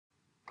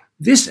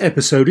This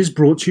episode is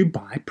brought to you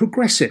by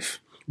Progressive,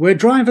 where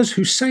drivers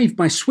who save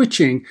by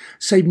switching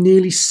save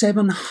nearly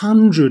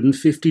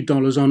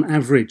 $750 on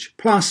average.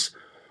 Plus,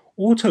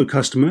 auto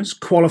customers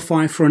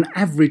qualify for an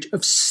average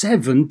of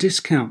 7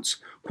 discounts.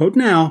 Quote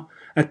now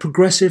at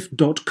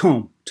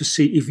progressive.com to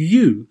see if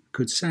you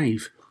could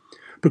save.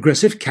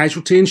 Progressive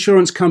Casualty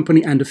Insurance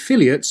Company and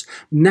affiliates,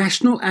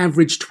 national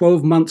average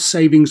 12-month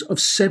savings of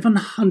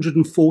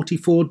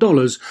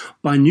 $744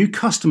 by new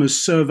customers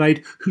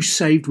surveyed who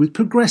saved with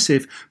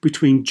Progressive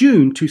between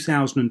June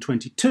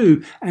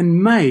 2022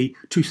 and May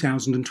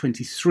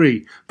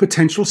 2023.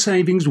 Potential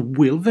savings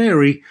will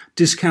vary.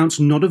 Discounts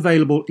not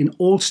available in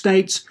all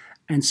states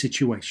and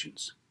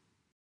situations.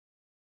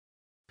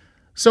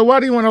 So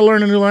why do you want to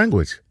learn a new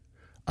language?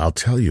 I'll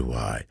tell you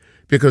why.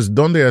 Because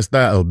 ¿Dónde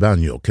está el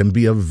baño? Can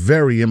be a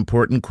very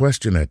important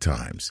question at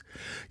times.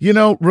 You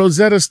know,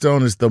 Rosetta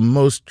Stone is the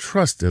most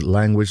trusted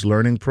language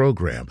learning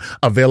program,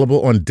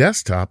 available on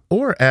desktop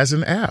or as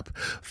an app.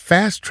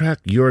 Fast-track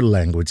your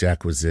language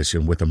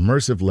acquisition with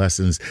immersive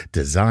lessons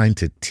designed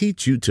to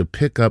teach you to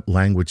pick up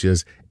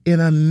languages in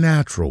a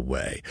natural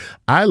way.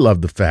 I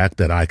love the fact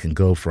that I can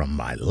go from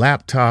my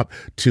laptop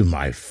to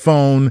my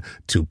phone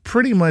to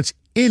pretty much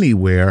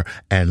anywhere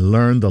and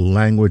learn the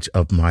language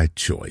of my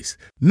choice.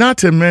 Not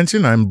to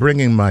mention, I'm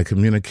bringing my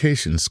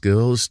communication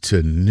skills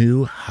to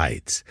new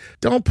heights.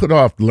 Don't put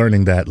off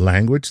learning that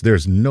language.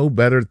 There's no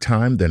better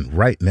time than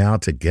right now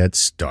to get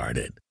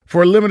started.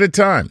 For a limited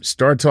time,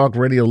 Star Talk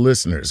Radio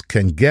listeners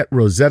can get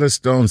Rosetta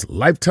Stone's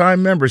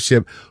lifetime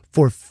membership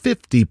for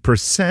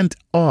 50%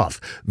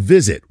 off.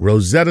 Visit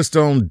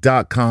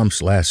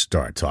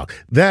rosettastone.com/StarTalk.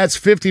 That's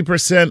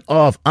 50%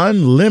 off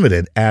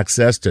unlimited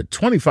access to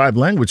 25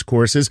 language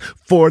courses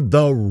for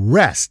the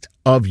rest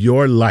of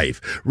your life.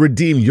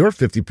 Redeem your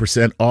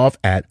 50% off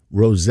at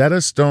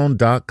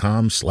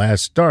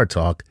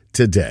rosettastone.com/StarTalk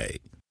today.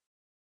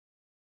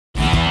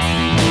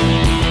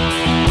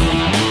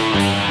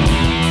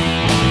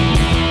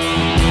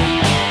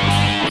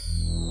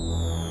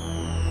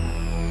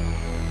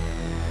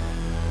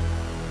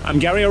 I'm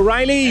Gary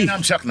O'Reilly. And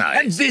I'm Chuck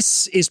Knight. And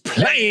this is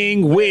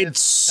Playing with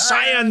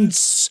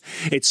Science.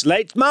 It's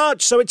late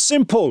March, so it's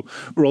simple.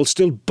 We're all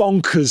still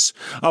bonkers.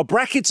 Our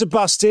brackets are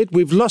busted,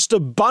 we've lost a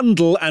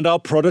bundle, and our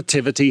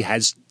productivity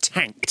has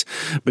tanked.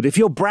 But if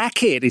your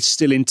bracket is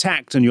still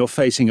intact and you're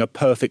facing a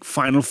perfect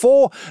Final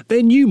Four,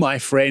 then you, my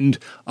friend,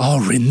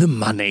 are in the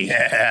money.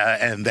 Yeah,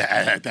 and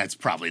that's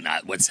probably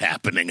not what's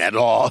happening at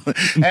all.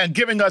 And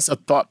giving us a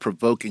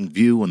thought-provoking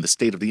view on the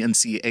state of the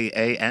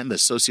NCAA and the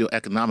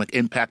socioeconomic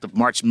impact of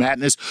March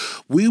Madness,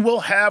 we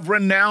will have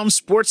renowned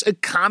sports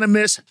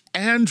economist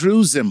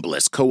Andrew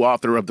Zimbalist,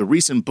 co-author of the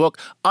recent book,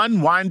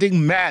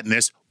 Unwinding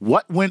Madness,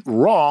 What Went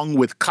Wrong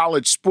with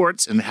College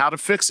Sports and How to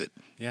Fix It.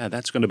 Yeah,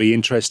 that's going to be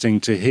interesting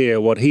to hear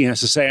what he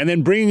has to say. And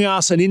then bringing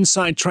us an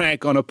inside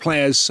track on a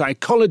player's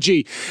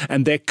psychology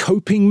and their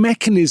coping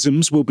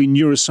mechanisms will be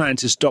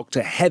neuroscientist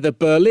Dr. Heather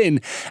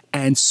Berlin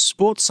and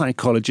sports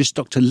psychologist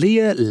Dr.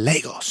 Leah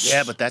Lagos.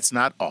 Yeah, but that's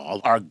not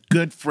all. Our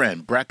good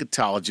friend,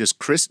 bracketologist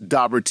Chris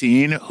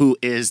Dobbertean, who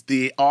is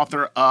the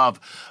author of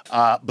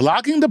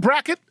Blogging the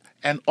Bracket,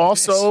 and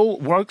also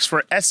works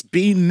for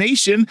SB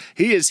Nation.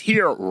 He is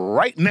here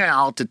right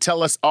now to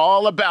tell us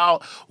all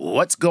about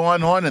what's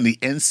going on in the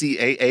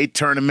NCAA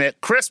tournament.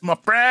 Chris, my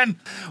friend.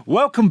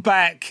 Welcome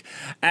back.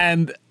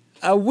 And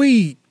are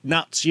we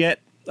nuts yet?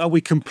 Are we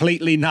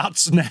completely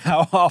nuts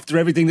now after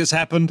everything that's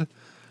happened?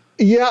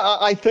 Yeah,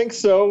 I think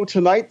so.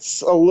 Tonight,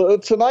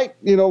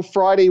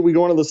 Friday, we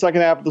go into the second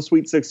half of the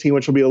Sweet 16,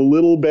 which will be a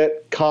little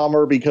bit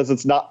calmer because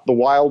it's not the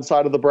wild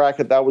side of the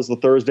bracket. That was the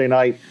Thursday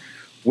night,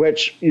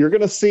 which you're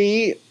going to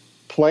see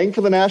playing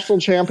for the national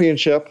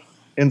championship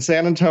in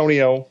San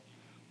Antonio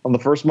on the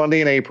first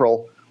Monday in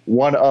April,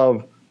 one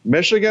of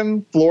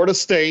Michigan, Florida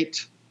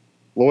State,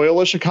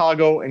 Loyola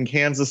Chicago, and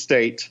Kansas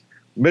State.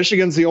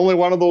 Michigan's the only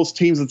one of those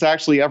teams that's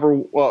actually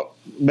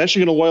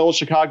Michigan and Loyola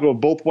Chicago have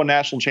both won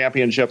national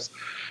championships.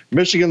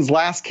 Michigan's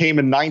last came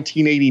in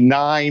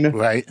 1989.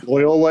 Right.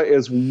 Loyola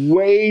is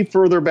way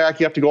further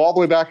back. You have to go all the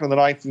way back into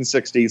the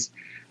 1960s.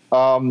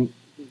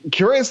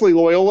 Curiously,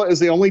 Loyola is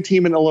the only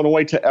team in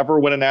Illinois to ever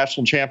win a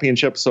national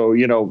championship. So,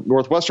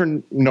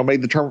 Northwestern,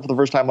 made the tournament for the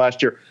first time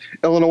last year.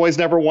 Illinois has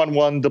never won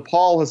one.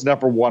 DePaul has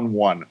never won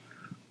one.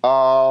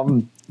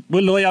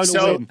 Will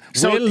Loyola win?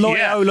 Will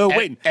Loyola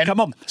win? And come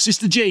on,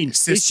 Sister Jean.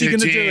 Is she going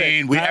to do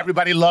it?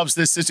 Everybody loves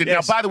this Sister Jean.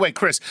 Yes. Now, by the way,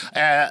 Chris,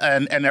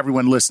 and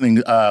everyone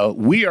listening,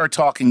 we are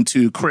talking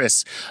to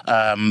Chris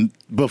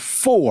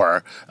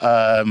before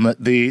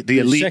the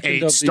Elite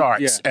Eight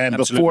starts and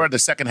before the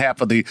second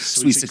half of the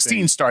Sweet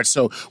 16 starts.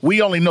 So we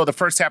only know the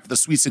first half of the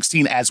Sweet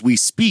 16 as we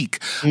speak.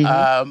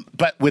 Mm-hmm.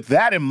 But with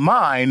that in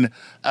mind,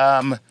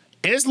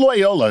 is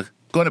Loyola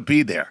going to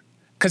be there?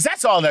 Because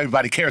that's all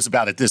everybody cares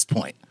about at this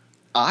point.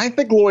 I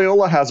think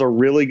Loyola has a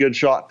really good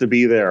shot to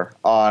be there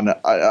on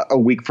a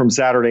week from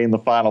Saturday in the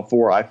Final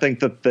Four. I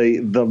think that the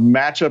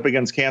matchup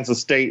against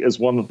Kansas State is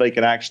one that they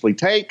can actually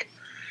take.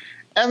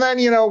 And then,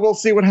 we'll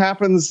see what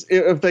happens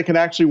if they can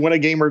actually win a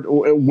game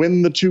or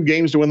win the 2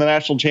 games to win the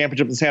national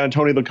championship in San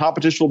Antonio. The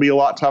competition will be a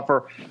lot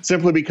tougher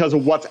simply because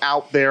of what's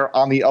out there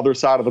on the other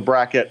side of the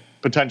bracket,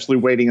 potentially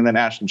waiting in the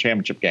national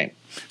championship game.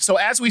 So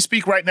as we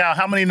speak right now,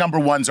 how many number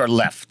ones are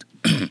left?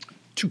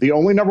 The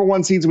only number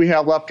 1 seeds we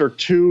have left are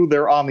 2.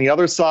 They're on the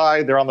other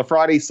side. They're on the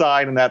Friday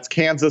side, and that's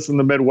Kansas in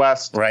the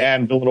Midwest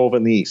and Villanova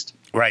in the East.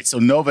 Right. So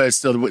Nova is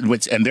still,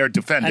 and they're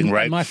defending,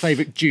 right? And my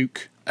favorite,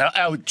 Duke.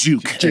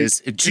 Duke is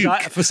Duke.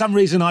 For some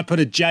reason, I put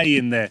a J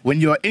in there. When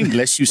you're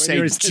English, you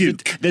say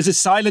Duke. There's a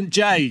silent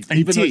J,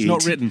 even though it's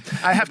not written.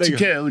 I have to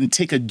go and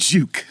take a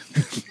Duke.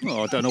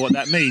 Oh, I don't know what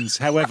that means.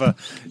 However,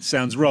 it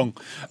sounds wrong.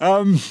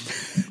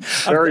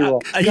 Very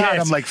well. God,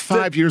 I'm like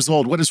 5 years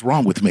old. What is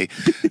wrong with me?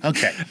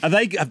 Okay.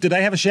 Do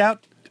they have a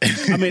shout?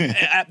 I mean,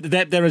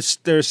 they're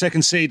a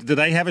second seed. Do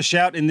they have a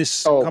shout in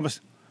this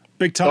conversation?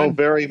 Big time? Oh,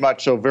 very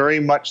much so.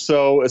 Very much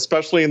so,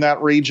 especially in that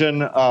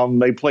region.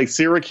 They play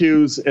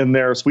Syracuse in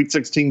their Sweet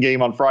 16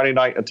 game on Friday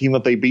night, a team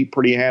that they beat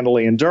pretty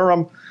handily in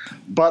Durham.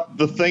 But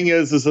the thing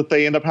is that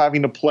they end up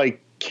having to play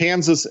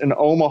Kansas and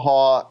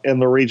Omaha in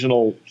the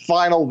regional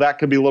final. That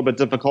could be a little bit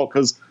difficult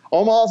because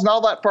Omaha's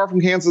not that far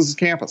from Kansas's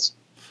campus.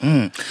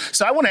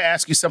 So I want to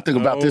ask you something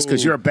about this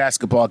because you're a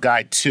basketball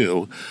guy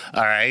too.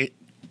 All right.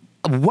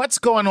 What's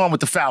going on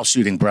with the foul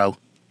shooting, bro?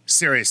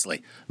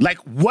 Seriously. Like,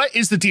 what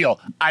is the deal?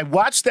 I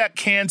watched that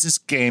Kansas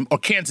game or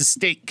Kansas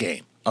State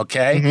game,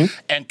 okay? Mm-hmm.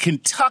 And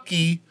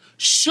Kentucky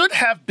should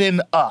have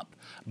been up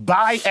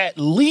by at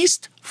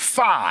least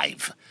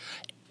 5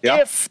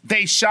 if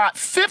they shot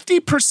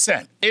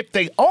 50%. If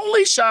they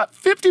only shot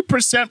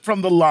 50%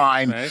 from the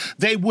line,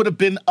 they would have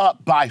been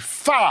up by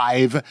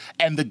 5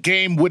 and the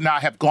game would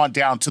not have gone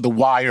down to the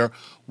wire.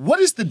 What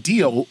is the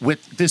deal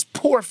with this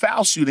poor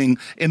foul shooting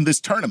in this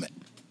tournament?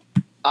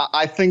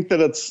 I think that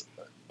it's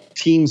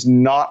teams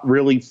not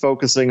really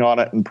focusing on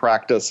it in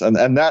practice. And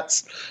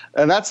that's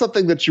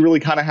something that you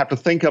really kind of have to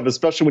think of,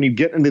 especially when you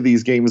get into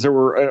these games. There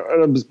were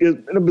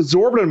an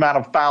absorbent amount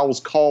of fouls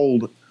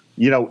called,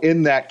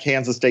 in that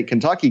Kansas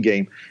State-Kentucky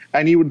game.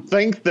 And you would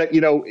think that,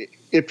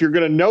 if you're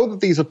going to know that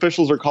these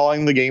officials are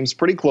calling the games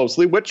pretty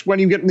closely, which when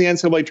you get in the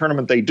NCAA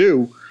tournament, they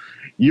do,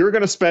 you're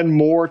going to spend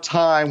more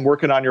time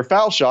working on your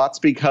foul shots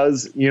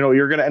because,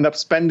 you're going to end up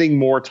spending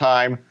more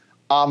time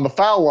on the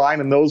foul line,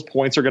 and those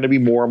points are going to be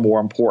more and more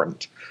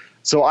important.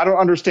 So I don't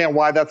understand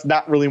why that's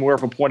not really more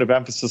of a point of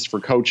emphasis for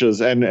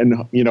coaches and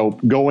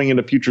going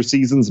into future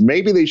seasons.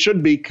 Maybe they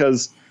should be,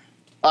 because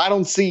I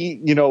don't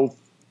see,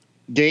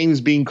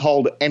 games being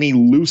called any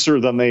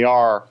looser than they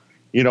are,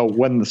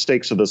 when the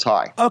stakes are this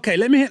high. Okay,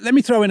 let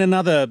me throw in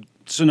another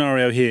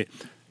scenario here.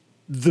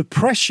 The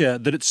pressure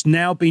that it's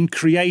now been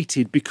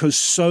created because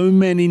so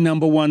many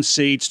number 1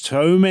 seeds,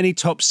 so many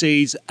top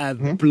seeds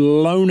have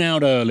blown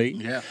out early.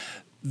 Yeah.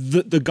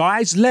 The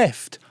guys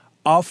left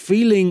are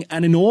feeling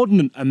an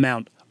inordinate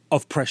amount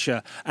of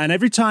pressure. And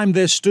every time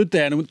they're stood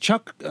there, and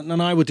Chuck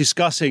and I were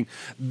discussing,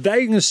 they're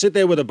going to sit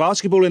there with a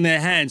basketball in their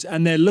hands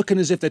and they're looking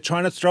as if they're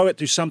trying to throw it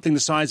through something the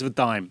size of a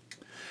dime.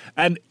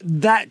 And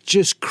that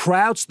just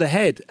crowds the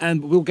head.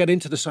 And we'll get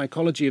into the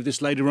psychology of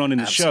this later on in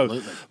the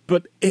show.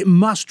 But it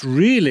must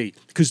really,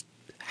 because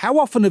how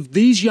often have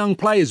these young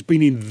players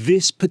been in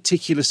this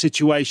particular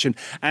situation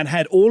and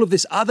had all of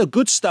this other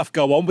good stuff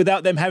go on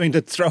without them having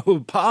to throw a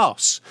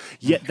pass?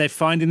 Yet they're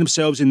finding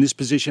themselves in this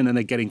position and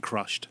they're getting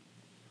crushed.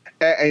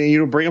 And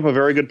you bring up a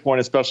very good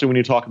point, especially when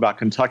you talk about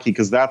Kentucky,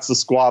 because that's the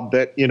squad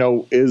that,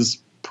 is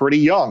pretty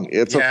young.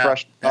 It's a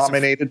fresh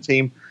dominated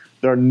team.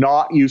 They're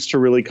not used to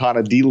really kind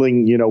of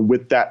dealing,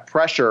 with that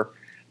pressure.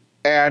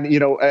 And,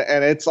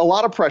 and it's a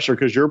lot of pressure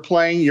because you're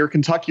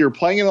Kentucky, you're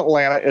playing in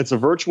Atlanta. It's a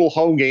virtual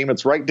home game.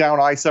 It's right down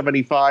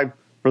I-75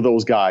 for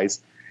those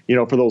guys,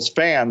 for those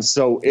fans.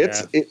 So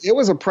it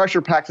was a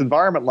pressure-packed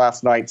environment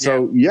last night.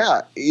 So,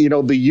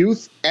 the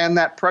youth and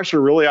that pressure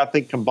really, I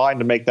think, combined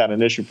to make that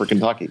an issue for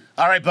Kentucky.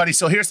 All right, buddy.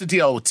 So here's the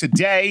deal.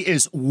 Today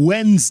is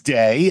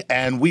Wednesday,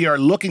 and we are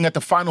looking at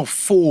the Final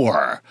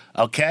Four,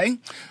 okay?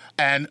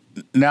 And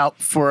now,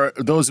 for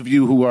those of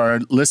you who are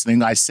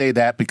listening, I say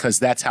that because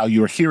that's how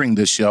you're hearing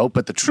this show.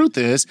 But the truth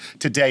is,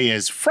 today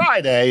is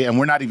Friday, and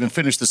we're not even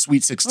finished the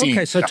Sweet 16.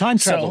 Okay, so time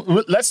travel.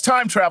 So let's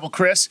time travel,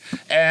 Chris.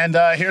 And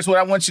here's what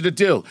I want you to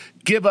do.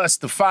 Give us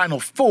the Final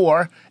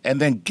Four,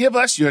 and then give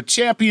us your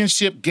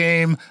championship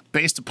game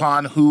based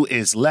upon who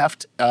is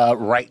left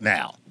right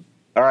now.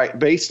 All right,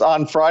 based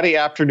on Friday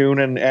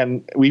afternoon,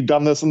 and we've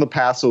done this in the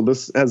past, so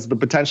this has the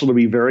potential to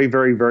be very,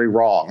 very, very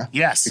wrong.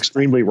 Yes.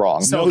 Extremely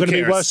wrong. So it's going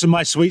to be worse than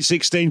my Sweet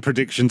 16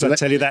 predictions, I'll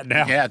tell you that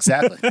now. Yeah,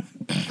 exactly.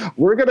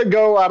 We're going to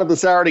go out of the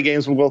Saturday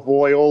games with both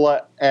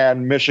Loyola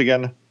and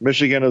Michigan.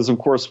 Michigan is, of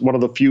course, one of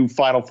the few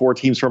Final Four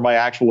teams from my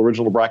actual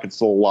original bracket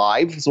still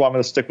alive, so I'm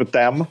going to stick with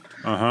them.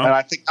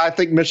 And I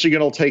think Michigan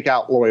will take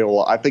out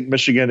Loyola. I think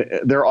Michigan,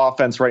 their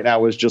offense right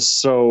now is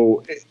just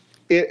so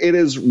it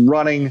is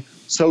running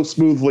so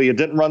smoothly. It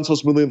didn't run so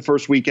smoothly in the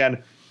first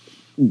weekend.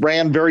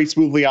 Ran very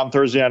smoothly on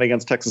Thursday night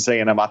against Texas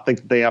A&M. I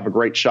think they have a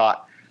great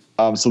shot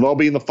So they'll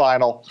be in the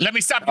final. Let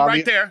me stop you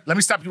right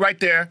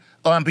there.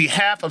 On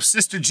behalf of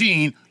Sister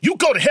Jean, you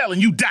go to hell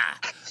and you die.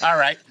 All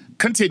right,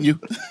 continue.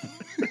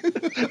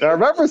 Now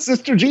remember,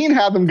 Sister Jean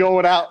had them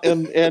going out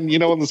in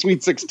the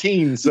Sweet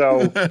 16,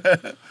 so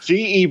she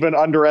even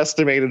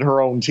underestimated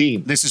her own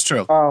team. This is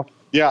true.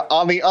 Yeah.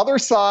 On the other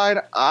side,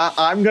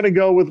 I'm going to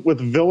go with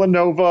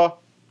Villanova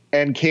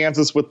and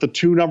Kansas with the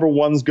two number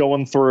ones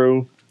going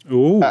through.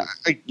 Ooh.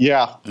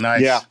 Yeah.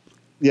 Nice.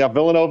 Yeah,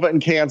 Villanova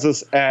and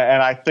Kansas,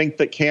 and I think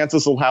that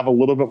Kansas will have a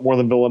little bit more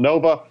than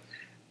Villanova.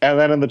 And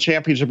then in the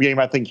championship game,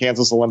 I think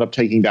Kansas will end up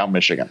taking down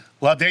Michigan.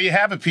 Well, there you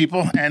have it,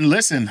 people. And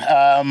listen,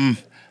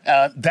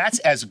 that's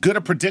as good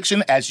a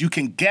prediction as you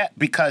can get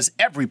because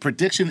every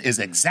prediction is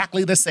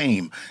exactly the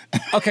same.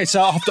 Okay,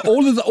 so after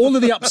all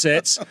of the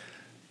upsets,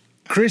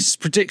 Chris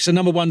predicts a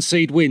number one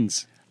seed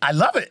wins. I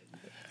love it.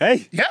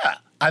 Hey. Yeah,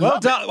 I Well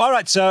love done. it. All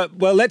right, so,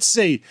 let's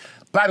see.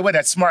 By the way,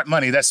 that's smart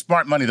money. That's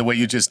smart money the way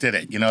you just did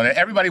it. You know,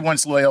 everybody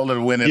wants Loyola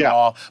to win it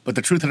all, but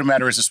the truth of the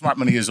matter is the smart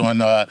money is on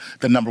the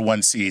number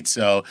one seed.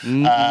 So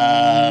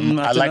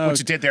I like what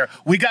you did there.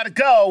 We got to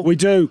go. We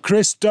do.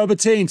 Chris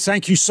Dobbertean,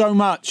 thank you so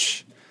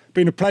much.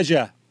 Been a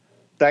pleasure.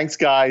 Thanks,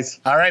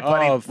 guys. All right,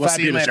 buddy. Oh, we'll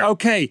see you later.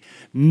 Okay,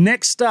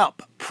 next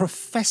up,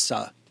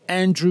 Professor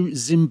Andrew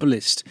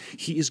Zimbalist.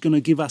 He is going to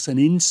give us an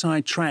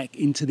inside track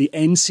into the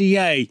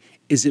NCAA.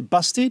 Is it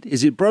busted?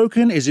 Is it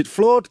broken? Is it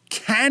flawed?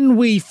 Can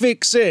we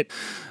fix it?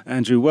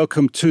 Andrew,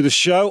 welcome to the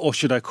show, or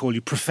should I call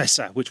you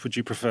Professor? Which would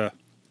you prefer?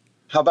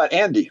 How about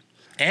Andy?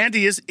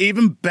 Andy is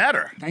even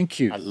better. Thank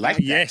you. I like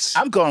that. Yes.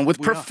 I'm going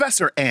with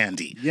Professor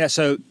Andy. Yeah,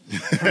 so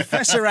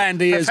Professor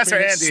Andy has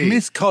been at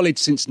Smith College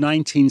since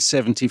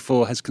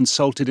 1974, has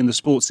consulted in the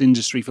sports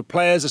industry for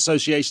players,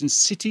 associations,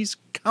 cities,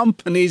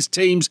 companies,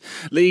 teams,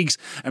 leagues,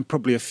 and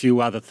probably a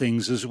few other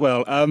things as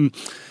well.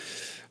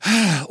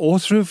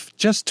 Author of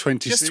just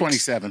 26? Just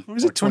 27. Or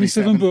is it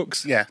 27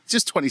 books? Yeah,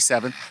 just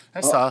 27.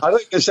 That's all. I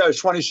think you said I was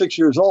 26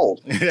 years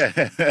old.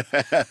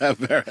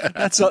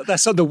 That's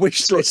on the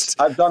wish list.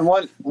 I've done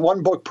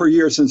one book per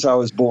year since I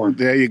was born.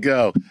 There you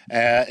go.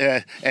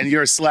 And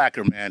you're a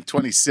slacker, man.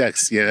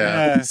 26.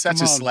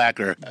 Such a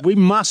slacker. We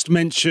must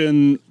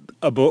mention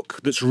a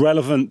book that's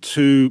relevant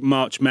to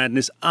March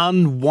Madness,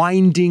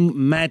 Unwinding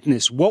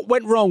Madness. What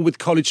went wrong with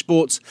college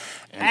sports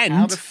and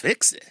how to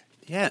fix it.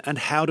 Yeah, and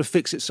how to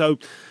fix it. So,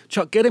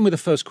 Chuck, get in with the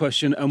first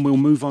question and we'll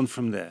move on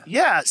from there.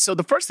 Yeah, so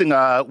the first thing,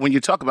 when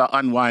you talk about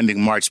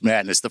unwinding March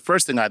Madness, the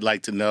first thing I'd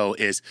like to know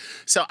is,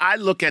 so I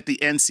look at the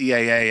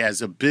NCAA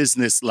as a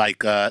business like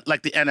the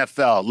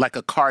NFL, like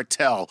a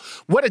cartel.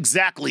 What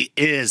exactly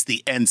is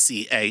the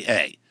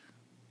NCAA?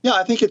 Yeah,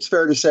 I think it's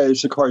fair to say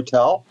it's a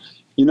cartel.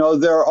 You know,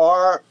 there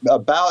are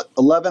about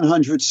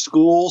 1,100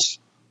 schools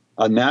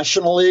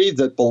nationally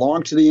that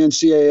belong to the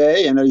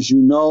NCAA. And as you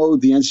know,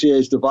 the NCAA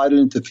is divided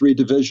into three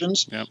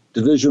divisions. Yep.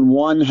 Division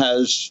one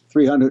has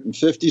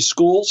 350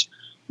 schools.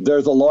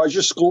 They're the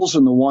largest schools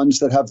and the ones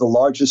that have the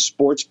largest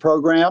sports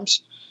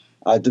programs.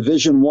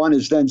 Division one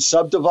is then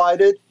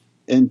subdivided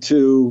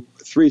into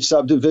three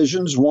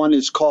subdivisions. One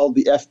is called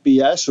the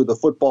FBS, or the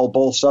Football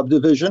Bowl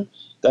Subdivision,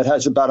 that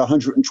has about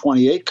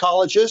 128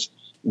 colleges.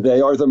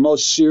 They are the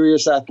most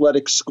serious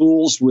athletic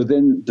schools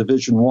within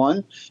Division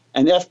I.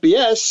 And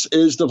FBS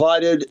is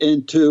divided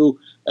into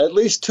at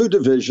least two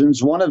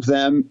divisions. One of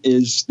them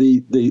is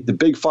the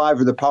Big Five,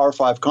 or the Power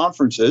Five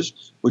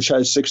conferences, which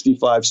has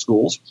 65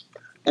 schools.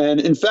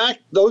 And in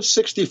fact, those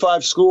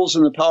 65 schools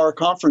in the power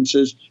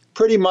conferences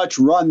pretty much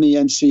run the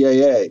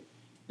NCAA.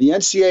 The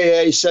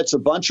NCAA sets a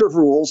bunch of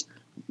rules.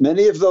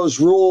 Many of those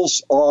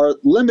rules are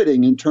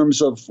limiting in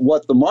terms of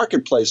what the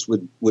marketplace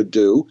would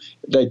do.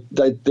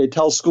 They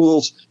tell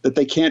schools that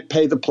they can't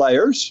pay the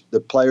players. The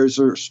players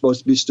are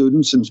supposed to be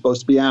students and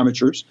supposed to be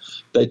amateurs.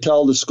 They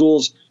tell the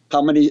schools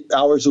how many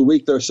hours a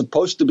week they're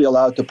supposed to be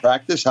allowed to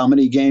practice, how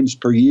many games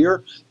per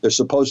year they're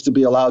supposed to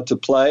be allowed to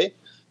play.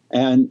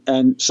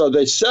 And so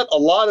they set a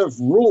lot of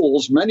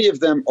rules. Many of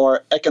them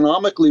are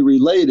economically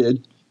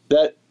related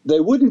that they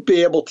wouldn't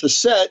be able to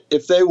set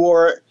if they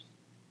were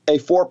a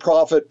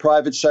for-profit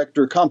private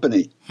sector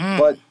company.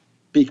 But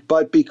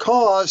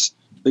because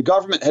the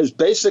government has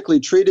basically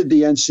treated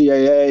the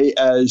NCAA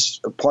as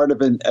a part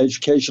of an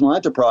educational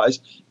enterprise,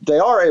 they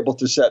are able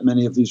to set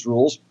many of these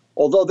rules,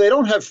 although they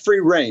don't have free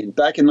rein.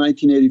 Back in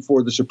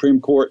 1984, the Supreme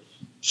Court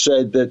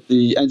said that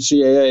the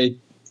NCAA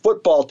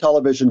football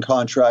television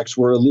contracts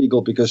were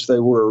illegal because they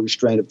were a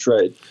restraint of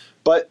trade.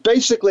 But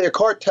basically, a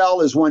cartel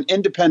is when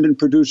independent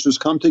producers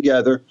come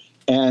together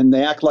and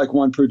they act like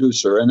one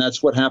producer, and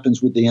that's what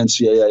happens with the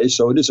NCAA,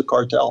 so it is a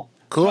cartel.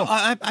 Cool.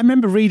 I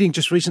remember reading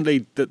just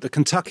recently that the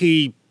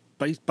Kentucky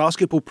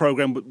basketball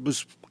program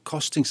was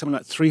costing something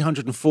like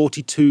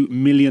 $342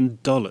 million.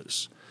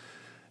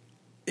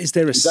 Is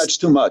there a... That's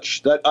too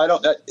much.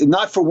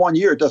 Not for 1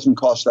 year, it doesn't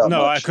cost that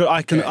much. No,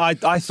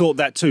 I thought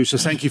that too, so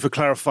thank you for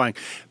clarifying.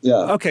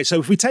 Yeah. Okay, so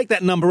if we take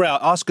that number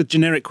out, ask a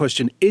generic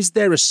question, is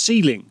there a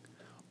ceiling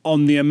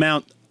on the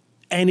amount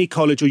any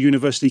college or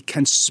university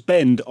can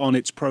spend on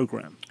its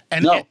program?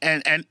 And no.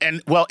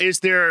 And well, is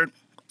there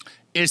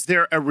is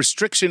there a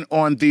restriction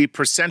on the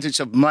percentage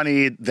of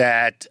money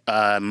that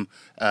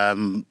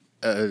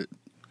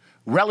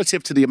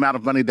relative to the amount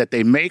of money that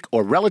they make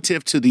or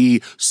relative to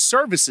the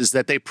services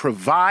that they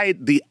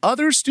provide the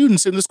other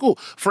students in the school?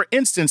 For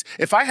instance,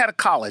 if I had a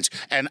college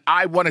and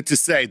I wanted to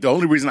say the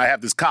only reason I have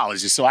this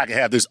college is so I can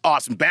have this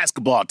awesome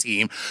basketball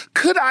team,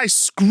 could I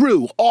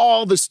screw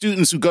all the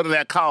students who go to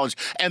that college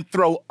and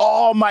throw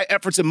all my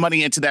efforts and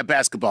money into that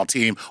basketball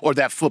team or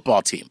that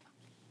football team?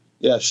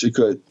 Yes, you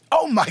could.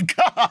 Oh, my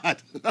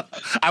God.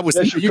 I was.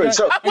 Yes, you could.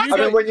 So,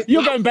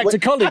 You're going back to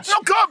college.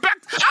 I'm going back.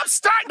 I'm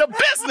starting a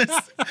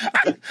business.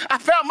 I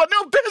found my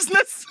new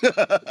business.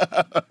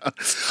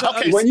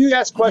 Okay. When you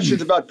ask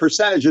questions about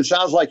percentage, it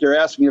sounds like you're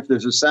asking if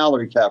there's a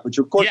salary cap, which,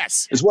 of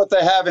course, is what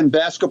they have in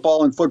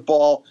basketball and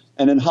football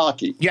and in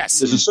hockey. Yes.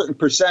 There's a certain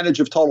percentage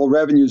of total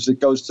revenues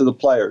that goes to the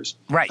players.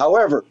 Right.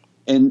 However,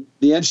 in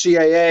the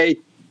NCAA,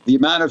 the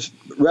amount of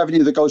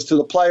revenue that goes to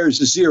the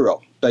players is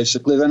zero.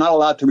 Basically, they're not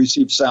allowed to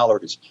receive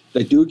salaries.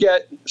 They do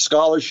get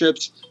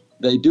scholarships.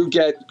 They do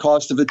get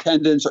cost of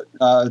attendance,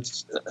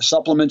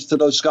 supplements to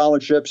those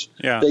scholarships.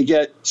 Yeah. They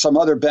get some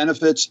other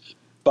benefits,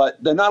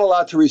 but they're not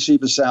allowed to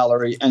receive a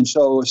salary. And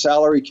so a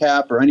salary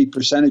cap or any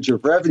percentage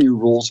of revenue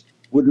rules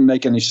wouldn't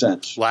make any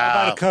sense. Wow.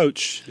 How about a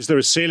coach? Is there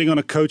a ceiling on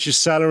a coach's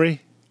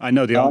salary? I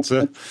know the answer.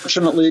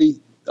 Unfortunately,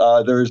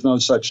 there is no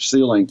such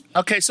ceiling.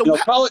 Okay, so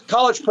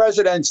college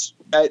presidents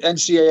at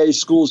NCAA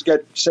schools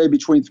get, say,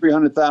 between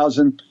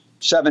 $300,000,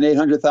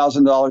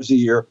 $800,000 a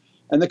year,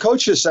 and the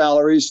coaches'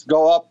 salaries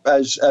go up,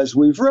 as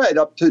we've read,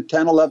 up to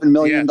 $10-11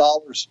 million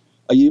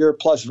a year,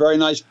 plus very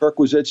nice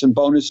perquisites and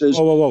bonuses.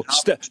 Whoa.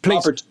 Please.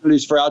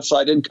 Opportunities for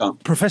outside income.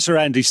 Professor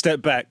Andy,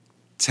 step back.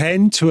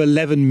 $10 to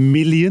 $11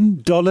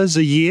 million a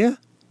year?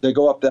 They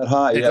go up that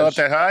high. They go up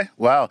that high?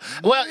 Wow.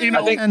 Well,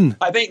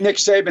 I think Nick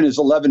Saban is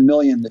 $11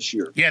 million this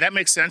year. Yeah, that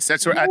makes sense.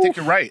 That's right. I think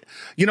you're right.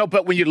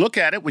 But when you look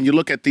at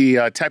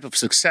the type of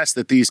success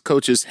that these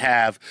coaches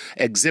have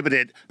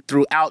exhibited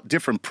throughout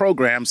different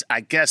programs,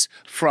 I guess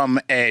from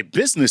a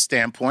business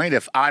standpoint,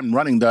 if I'm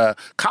running the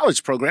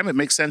college program, it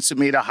makes sense to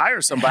me to hire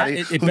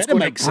somebody who's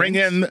going to bring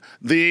in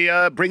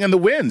the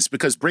wins,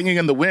 because bringing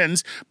in the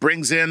wins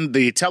brings in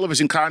the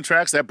television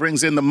contracts, that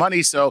brings in the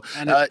money. So,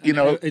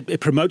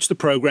 it promotes the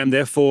program,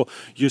 therefore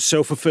you're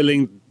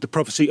self-fulfilling the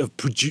prophecy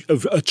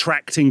of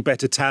attracting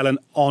better talent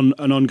on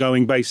an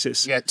ongoing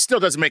basis. Yeah, it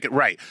still doesn't make it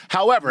right.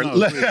 However,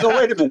 so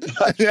wait a minute.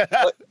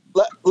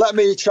 Let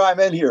me chime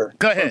in here.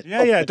 Go ahead.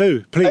 Yeah,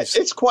 do, please.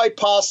 It's quite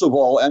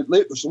possible, and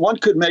one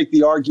could make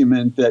the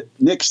argument that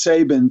Nick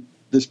Saban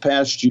this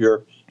past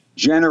year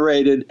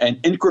generated an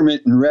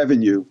increment in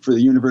revenue for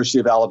the University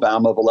of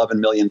Alabama of $11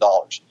 million.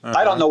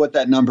 I don't know what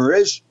that number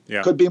is.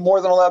 Yeah. Could be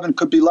more than 11,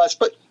 could be less,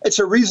 but it's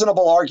a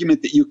reasonable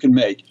argument that you can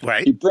make.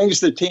 Right. He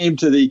brings the team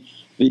to the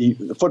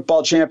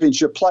football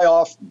championship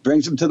playoff,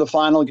 brings them to the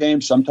final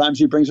game. Sometimes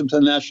he brings them to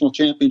the national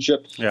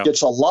championship,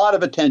 gets a lot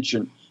of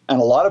attention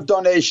and a lot of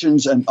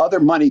donations and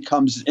other money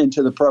comes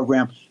into the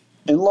program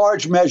in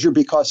large measure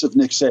because of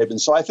Nick Saban.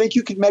 So I think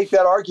you could make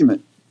that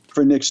argument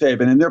for Nick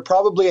Saban. And there are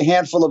probably a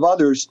handful of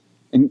others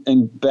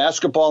in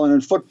basketball and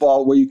in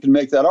football where you can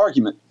make that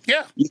argument.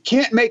 Yeah. You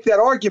can't make that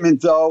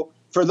argument, though,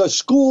 for the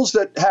schools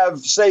that have,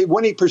 say,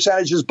 winning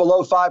percentages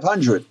below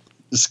 500,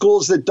 the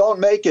schools that don't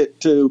make it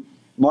to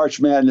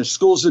March Madness,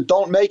 schools that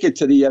don't make it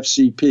to the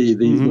FCP,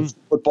 the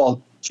football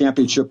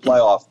championship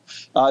playoff.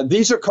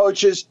 These are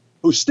coaches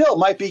who still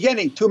might be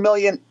getting $2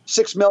 million,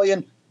 $6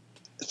 million,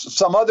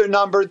 some other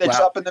number that's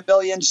up in the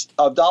millions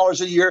of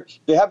dollars a year.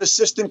 They have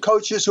assistant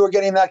coaches who are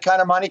getting that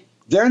kind of money.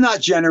 They're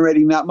not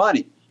generating that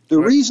money. The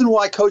reason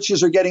why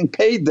coaches are getting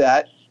paid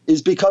that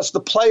is because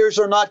the players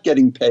are not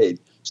getting paid.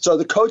 So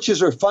the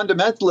coaches are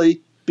fundamentally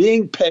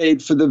being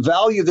paid for the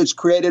value that's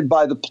created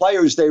by the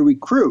players they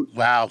recruit.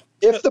 Wow.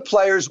 If the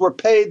players were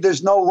paid,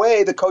 there's no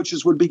way the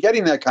coaches would be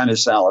getting that kind of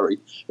salary.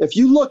 If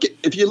you look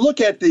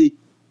at the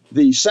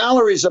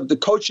salaries of the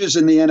coaches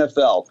in the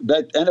NFL,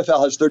 that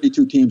NFL has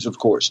 32 teams, of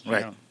course.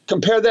 Right.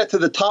 Compare that to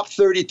the top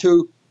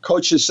 32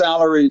 coaches'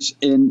 salaries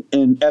in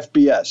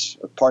FBS,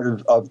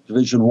 part of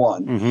Division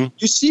I.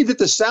 You see that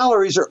the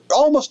salaries are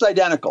almost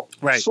identical.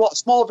 Right.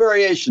 Small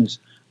variations.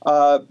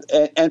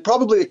 And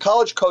probably the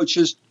college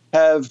coaches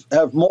have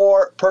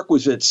more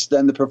perquisites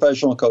than the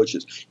professional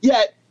coaches.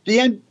 Yet the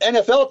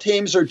NFL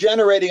teams are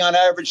generating on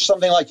average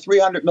something like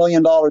 $300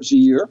 million a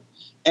year.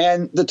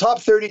 And the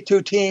top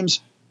 32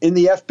 teams in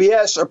the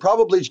FBS are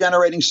probably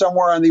generating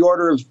somewhere on the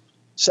order of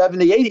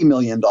 $70-80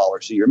 million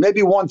a year,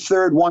 maybe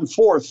 1/3,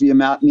 1/4 the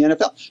amount in the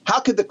NFL.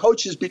 How could the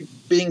coaches be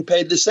being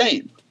paid the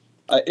same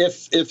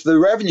if the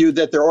revenue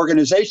that their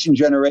organization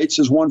generates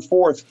is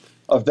 1/4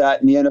 of that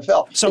in the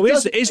NFL? So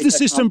is the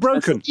system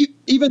broken?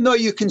 Even though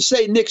you can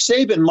say Nick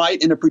Saban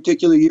might in a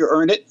particular year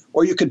earn it,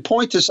 or you could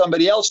point to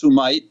somebody else who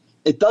might,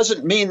 it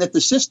doesn't mean that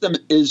the system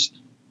is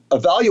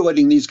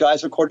evaluating these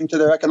guys according to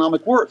their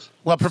economic worth.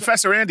 Well,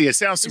 Professor Andy, it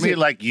sounds to me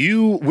like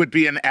you would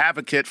be an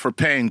advocate for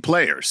paying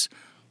players.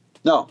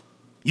 No.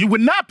 You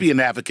would not be an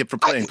advocate for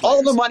playing players.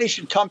 All the money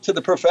should come to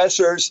the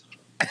professors,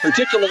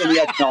 particularly in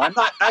the no, I'm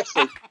not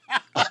actually.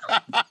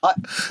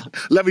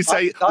 Let me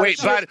say,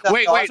 wait,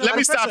 let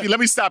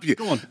me stop you.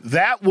 Go on.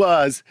 That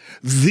was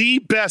the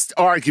best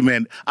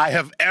argument I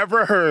have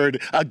ever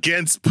heard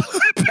against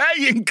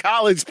paying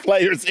college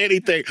players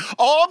anything.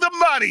 All the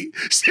money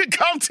should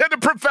come to the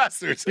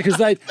professors. Because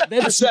they're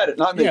I said it,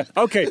 not me. Yeah,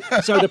 okay.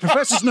 So the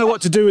professors know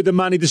what to do with the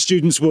money, the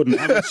students wouldn't.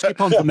 I'm going to skip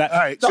on from that. All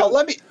right. No,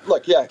 let me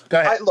look. Yeah, Go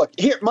ahead. Look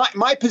here.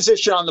 My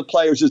position on the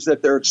players is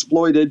that they're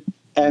exploited,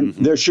 and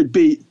there should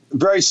be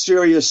very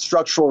serious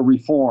structural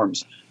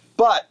reforms.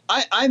 But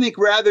I think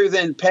rather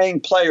than paying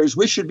players,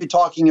 we should be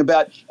talking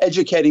about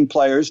educating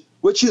players,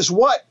 which is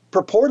what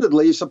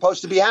purportedly is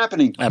supposed to be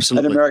happening at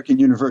American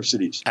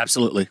universities.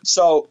 Absolutely.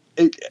 So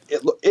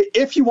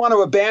if you want to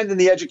abandon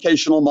the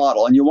educational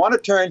model and you want to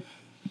turn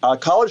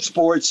college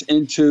sports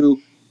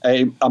into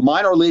a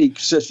minor league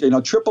system,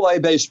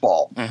 AAA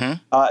baseball,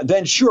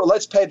 then sure,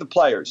 let's pay the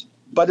players.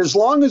 But as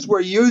long as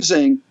we're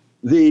using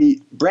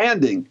the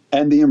branding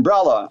and the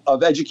umbrella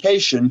of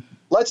education,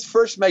 let's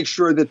first make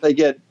sure that they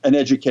get an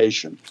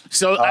education.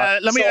 So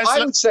let me ask.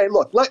 I would say,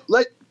 look,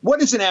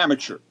 what is an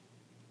amateur?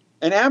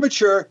 An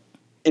amateur,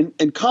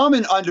 in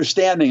common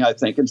understanding, I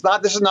think,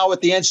 this is not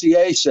what the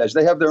NCAA says.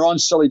 They have their own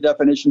silly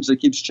definitions that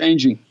keeps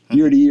changing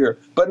year to year.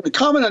 But the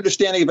common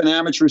understanding of an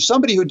amateur is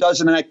somebody who does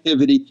an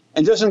activity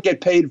and doesn't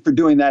get paid for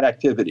doing that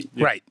activity.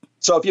 Right.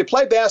 So if you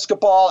play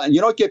basketball and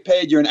you don't get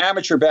paid, you're an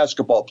amateur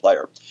basketball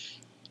player.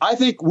 I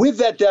think with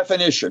that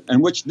definition,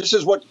 and which this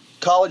is what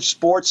college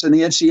sports and the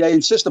NCAA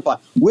insist upon,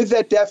 with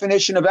that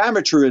definition of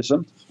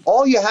amateurism,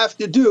 all you have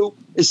to do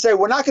is say,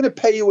 we're not going to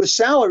pay you a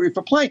salary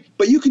for playing,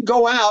 but you can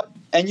go out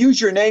and use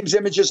your names,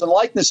 images, and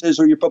likenesses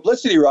or your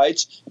publicity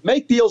rights,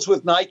 make deals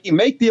with Nike,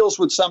 make deals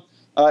with some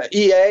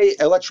EA,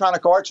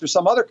 Electronic Arts, or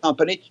some other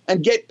company,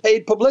 and get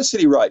paid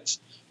publicity rights.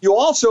 You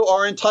also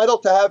are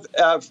entitled to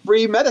have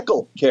free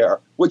medical care,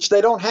 which they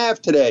don't have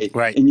today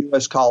in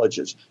U.S.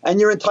 colleges. And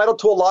you're entitled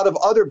to a lot of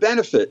other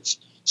benefits.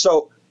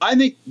 So I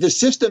think the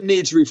system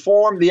needs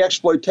reform. The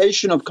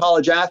exploitation of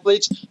college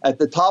athletes at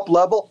the top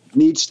level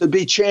needs to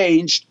be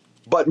changed.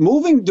 But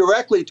moving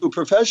directly to a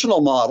professional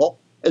model,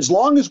 as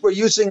long as we're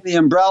using the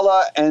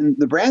umbrella and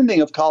the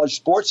branding of college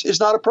sports, is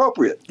not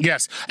appropriate.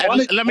 Yes,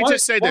 and let me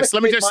just say this.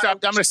 Let me just stop.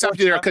 I'm going to stop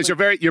you there because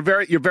you're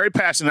very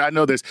passionate. I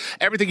know this.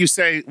 Everything you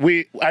say,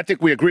 I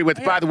think we agree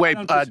with. By the way,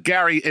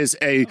 Gary is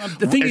a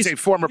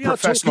former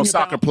professional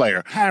soccer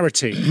player.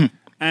 Parity,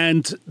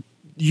 and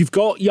you've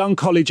got young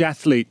college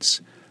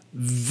athletes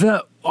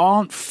that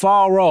aren't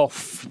far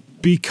off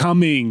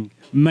becoming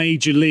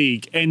Major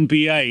League,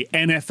 NBA,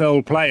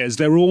 NFL players.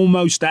 They're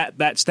almost at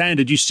that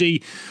standard. You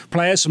see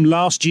players from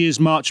last year's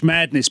March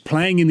Madness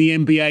playing in the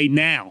NBA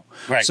now.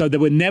 Right. So they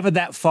were never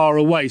that far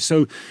away.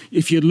 So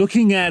if you're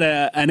looking at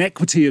an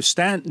equity of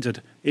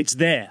standard, it's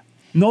there.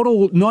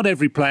 Not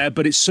every player,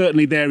 but it's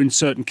certainly there in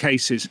certain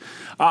cases.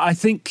 I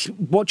think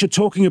what you're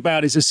talking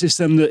about is a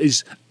system that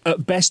is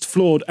at best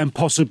flawed and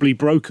possibly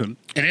broken.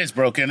 It is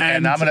broken,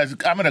 and I'm going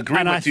to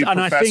agree with you, Professor. And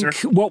I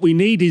think what we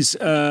need is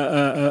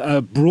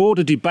a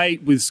broader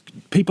debate with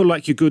people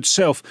like your good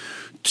self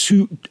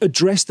to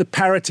address the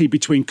parity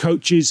between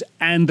coaches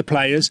and the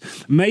players.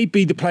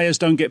 Maybe the players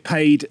don't get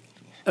paid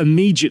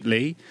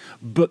immediately,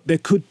 but there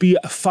could be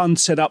a fund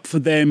set up for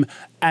them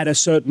at a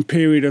certain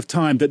period of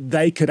time that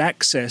they could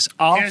access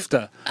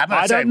after.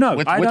 I don't know.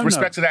 With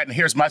respect to that, and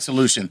here's my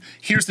solution.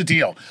 Here's the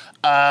deal.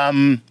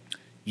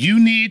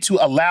 You need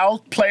to allow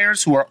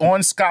players who are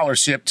on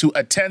scholarship to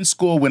attend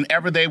school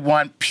whenever they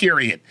want,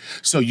 period.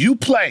 So you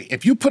play.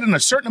 If you put in a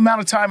certain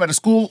amount of time at a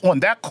school on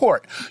that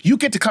court, you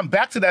get to come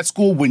back to that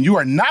school when you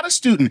are not a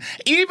student,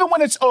 even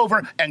when it's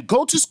over, and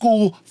go to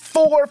school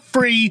for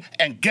free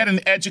and get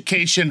an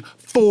education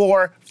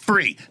for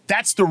free.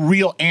 That's the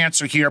real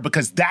answer here,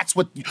 because that's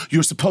what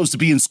you're supposed to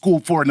be in school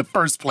for in the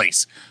first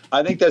place.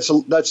 I think that's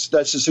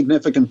a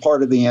significant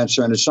part of the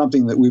answer, and it's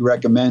something that we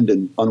recommend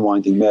in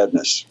Unwinding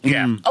Madness.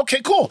 Yeah.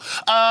 Okay, cool.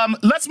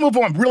 Let's move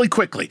on really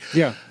quickly.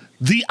 Yeah.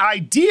 The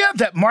idea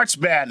that March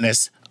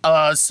Madness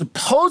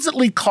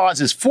supposedly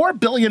causes $4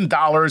 billion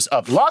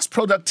of lost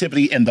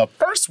productivity in the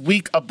first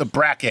week of the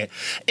bracket.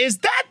 Is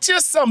that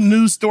just some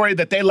news story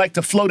that they like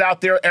to float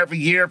out there every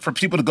year for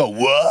people to go,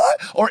 what?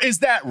 Or is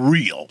that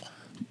real?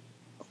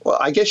 Well,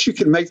 I guess you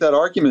can make that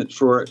argument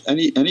for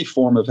any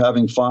form of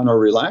having fun or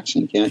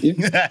relaxing, can't you?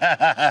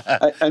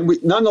 And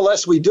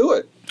nonetheless, we do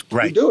it.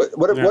 Right. We do it.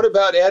 What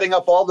about adding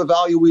up all the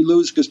value we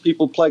lose because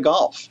people play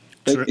golf?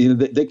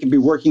 They can be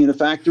working in a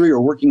factory or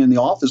working in the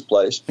office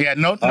place. Yeah,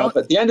 no. But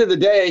at the end of the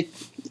day,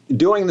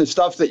 doing the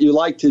stuff that you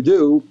like to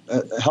do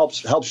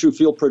helps you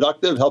feel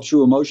productive, helps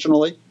you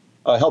emotionally,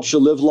 helps you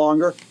live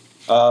longer.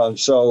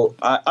 So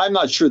I'm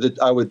not sure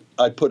that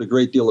I'd put a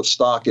great deal of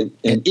stock in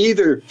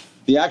either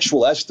the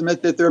actual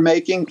estimate that they're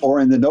making or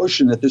in the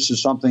notion that this is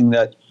something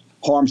that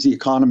harms the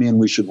economy and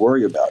we should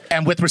worry about it.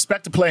 And with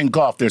respect to playing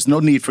golf, there's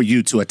no need for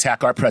you to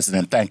attack our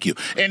president. Thank you.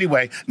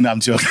 Anyway, no, I'm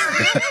joking.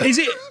 Is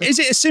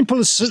it as simple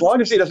as long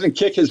as he doesn't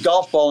kick his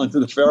golf ball into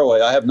the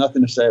fairway, I have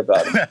nothing to say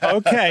about it.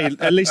 Okay,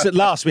 at least at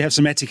last we have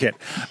some etiquette.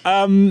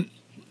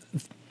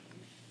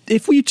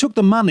 If we took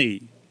the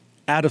money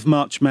out of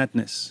March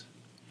Madness,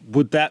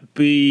 would that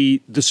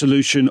be the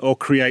solution or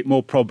create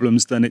more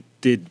problems than it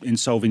did in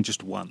solving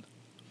just one?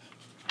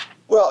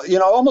 Well,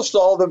 almost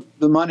all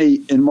the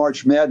money in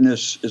March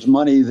Madness is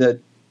money that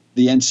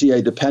the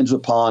NCAA depends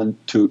upon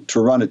to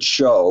run its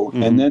show.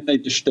 Mm-hmm. And then they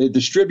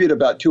distribute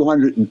about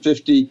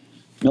 $250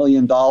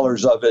 million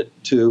of it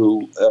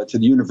to the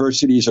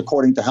universities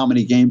according to how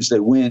many games they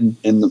win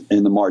in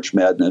the March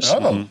Madness.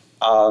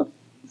 Oh.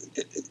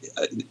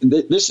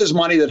 This is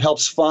money that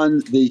helps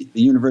fund the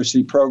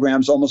university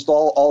programs, almost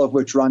all of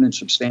which run in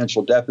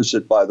substantial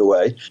deficit, by the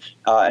way.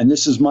 And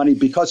this is money,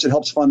 because it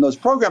helps fund those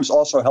programs,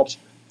 also helps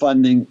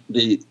funding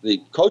the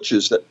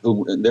coaches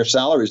their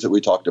salaries that we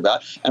talked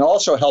about, and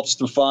also helps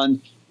to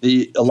fund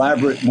the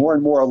more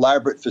and more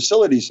elaborate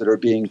facilities that are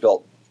being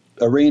built: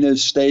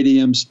 arenas,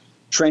 stadiums,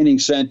 training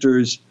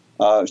centers,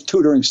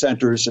 tutoring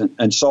centers,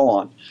 and so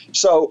on.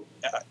 So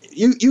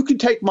you can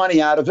take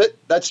money out of it.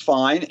 That's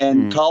fine.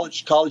 And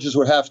colleges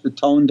would have to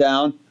tone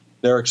down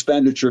their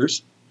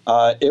expenditures.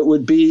 It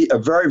would be a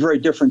very, very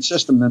different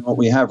system than what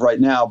we have right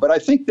now. But I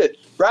think that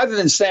rather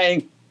than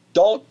saying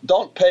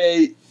don't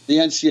pay the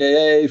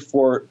NCAA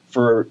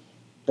for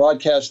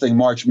broadcasting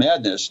March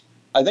Madness,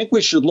 I think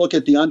we should look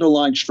at the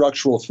underlying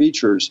structural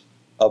features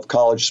of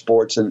college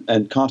sports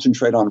and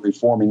concentrate on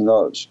reforming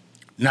those.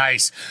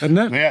 Nice. Isn't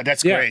it? Yeah,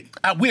 that's great.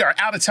 We are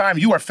out of time.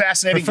 You are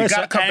fascinating.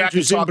 Professor You got to come back Andrew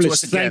and talk to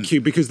us Zimbalist, again. thank you,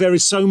 because there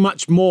is so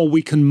much more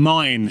we can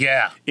mine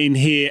in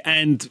here,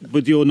 and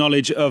with your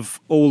knowledge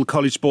of all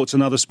college sports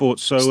and other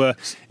sports. So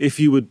if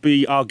you would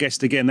be our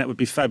guest again, that would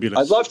be fabulous.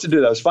 I'd love to do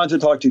that. It's fun to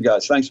talk to you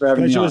guys. Thanks for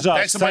having me on.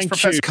 Thanks so much,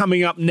 Professor.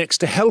 Coming up next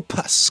to help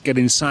us get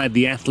inside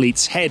the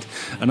athlete's head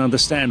and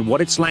understand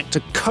what it's like to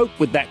cope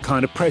with that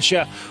kind of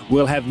pressure,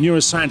 we'll have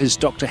neuroscientist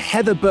Dr.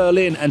 Heather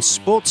Berlin and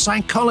sports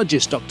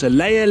psychologist Dr.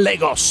 Leah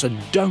Lagos. So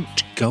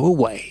don't go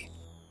away.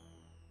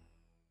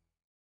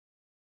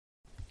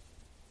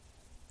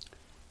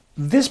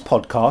 This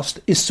podcast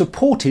is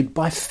supported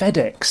by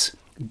FedEx.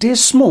 Dear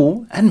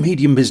small and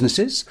medium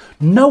businesses,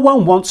 no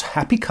one wants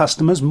happy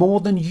customers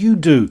more than you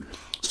do.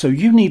 So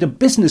you need a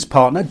business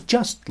partner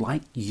just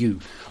like you,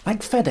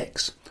 like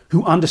FedEx,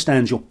 who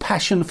understands your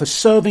passion for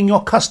serving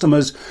your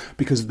customers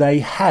because they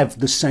have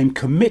the same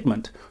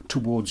commitment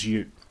towards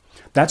you.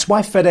 That's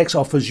why FedEx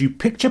offers you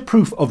picture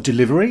proof of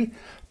delivery,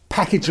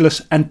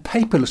 packageless and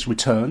paperless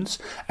returns,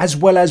 as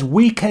well as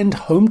weekend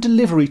home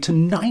delivery to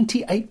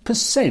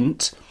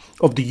 98%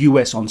 of the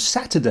US on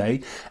Saturday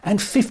and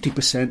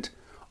 50%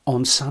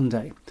 on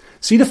Sunday.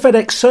 See the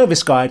FedEx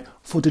service guide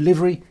for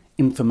delivery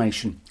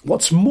information.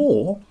 What's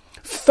more,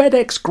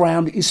 FedEx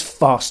Ground is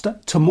faster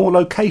to more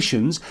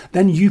locations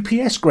than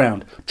UPS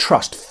Ground.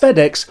 Trust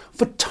FedEx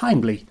for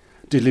timely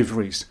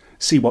deliveries.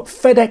 See what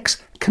FedEx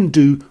can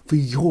do for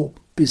your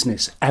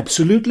business.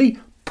 Absolutely,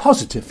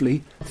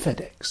 positively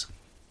FedEx.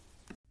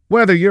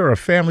 Whether you're a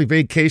family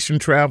vacation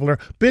traveler,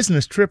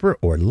 business tripper,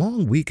 or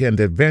long weekend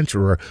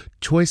adventurer,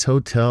 Choice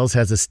Hotels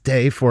has a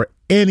stay for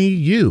any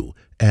you.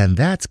 And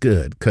that's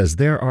good, because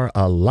there are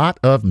a lot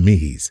of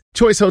me's.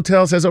 Choice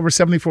Hotels has over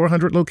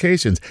 7,400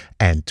 locations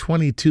and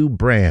 22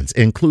 brands,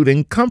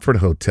 including Comfort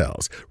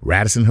Hotels,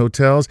 Radisson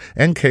Hotels,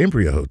 and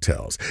Cambria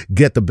Hotels.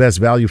 Get the best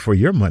value for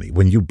your money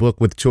when you book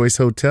with Choice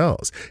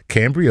Hotels.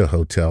 Cambria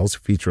Hotels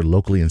feature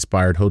locally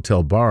inspired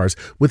hotel bars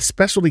with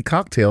specialty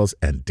cocktails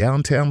and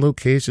downtown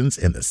locations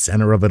in the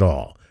center of it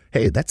all.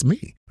 Hey, that's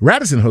me.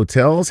 Radisson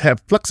Hotels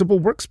have flexible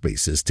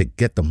workspaces to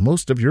get the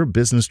most of your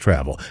business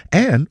travel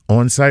and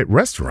on-site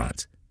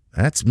restaurants.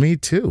 That's me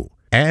too.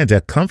 And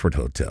at Comfort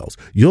Hotels,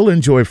 you'll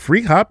enjoy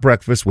free hot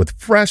breakfast with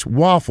fresh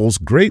waffles,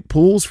 great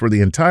pools for the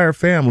entire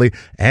family,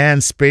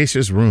 and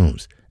spacious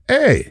rooms.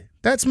 Hey,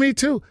 that's me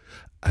too.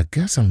 I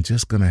guess I'm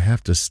just going to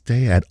have to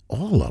stay at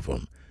all of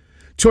them.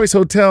 Choice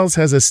Hotels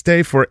has a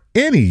stay for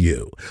any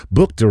you.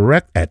 Book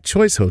direct at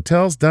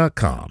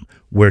choicehotels.com,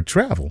 where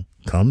travel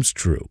comes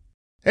true.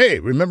 Hey,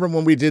 remember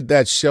when we did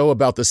that show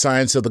about the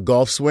science of the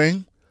golf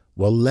swing?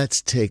 Well,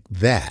 let's take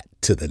that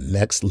to the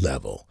next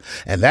level.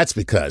 And that's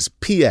because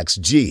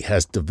PXG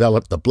has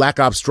developed the Black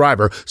Ops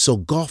driver so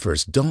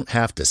golfers don't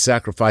have to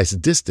sacrifice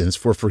distance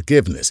for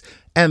forgiveness.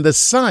 And the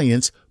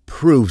science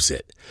proves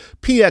it.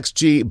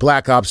 PXG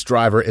Black Ops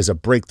driver is a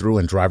breakthrough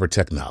in driver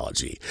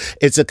technology.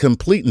 It's a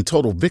complete and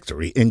total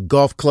victory in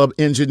golf club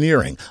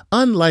engineering,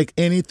 unlike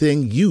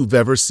anything you've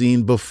ever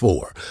seen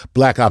before.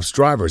 Black Ops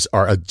drivers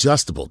are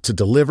adjustable to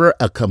deliver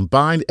a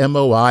combined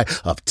MOI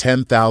of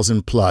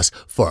 10,000 plus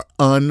for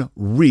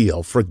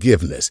unreal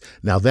forgiveness.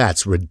 Now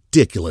that's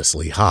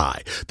ridiculously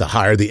high. The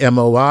higher the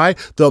MOI,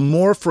 the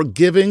more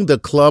forgiving the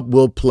club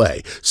will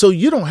play. So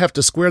you don't have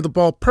to square the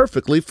ball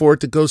perfectly for it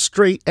to go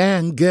straight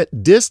and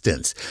get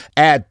distance.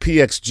 Add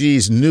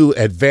PXG's new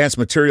advanced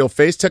material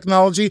face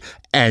technology,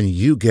 and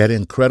you get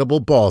incredible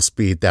ball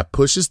speed that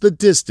pushes the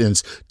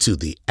distance to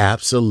the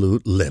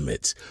absolute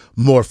limits.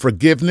 More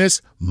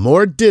forgiveness,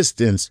 more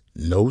distance,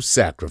 no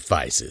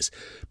sacrifices.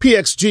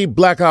 PXG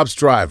Black Ops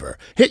Driver.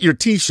 Hit your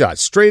tee shot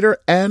straighter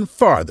and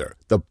farther.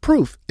 The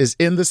proof is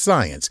in the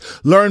science.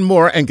 Learn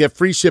more and get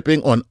free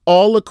shipping on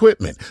all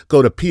equipment.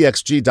 Go to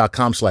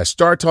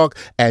pxg.com/StarTalk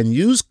and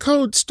use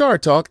code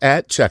StarTalk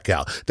at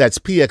checkout. That's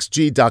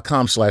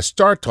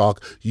pxg.com/StarTalk.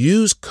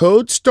 Use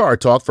code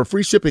StarTalk for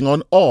free shipping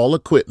on all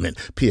equipment.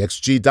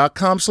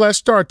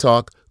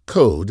 pxg.com/StarTalk,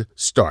 code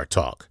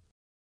StarTalk.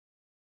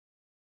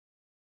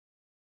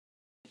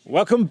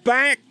 Welcome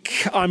back.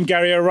 I'm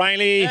Gary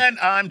O'Reilly. And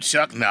I'm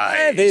Chuck Nice.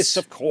 And this,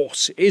 of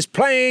course, is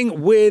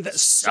Playing with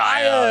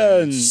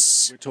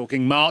Science. We're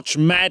talking March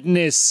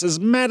Madness, as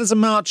mad as a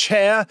March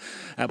hare.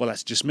 Well,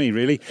 that's just me,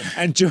 really.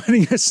 And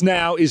joining us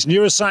now is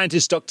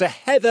neuroscientist Dr.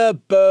 Heather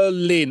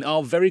Berlin,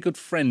 our very good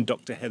friend,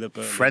 Dr. Heather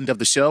Berlin. Friend of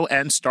the show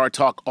and Star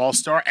Talk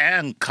All-Star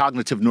and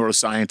cognitive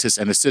neuroscientist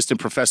and assistant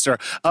professor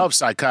of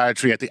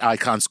psychiatry at the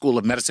Icahn School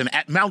of Medicine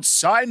at Mount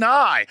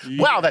Sinai.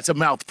 Yeah. Wow, that's a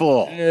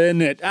mouthful.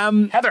 Isn't it?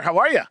 Heather, how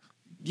are you?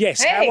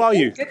 Yes, hey, how are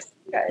you? Good to see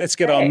you guys. Let's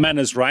get our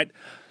manners right.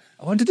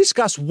 I want to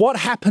discuss what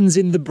happens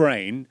in the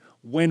brain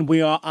when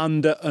we are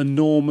under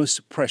enormous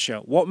pressure.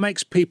 What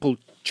makes people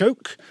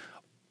choke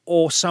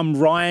or some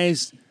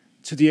rise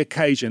to the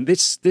occasion?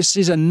 This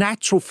is a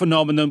natural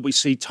phenomenon we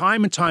see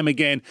time and time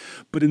again,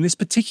 but in this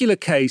particular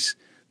case,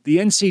 the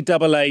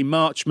NCAA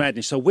March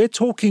Madness. So we're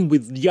talking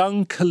with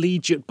young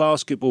collegiate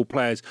basketball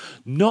players,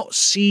 not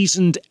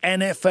seasoned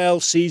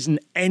NFL, seasoned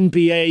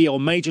NBA or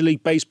Major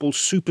League Baseball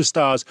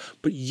superstars,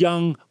 but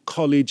young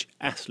college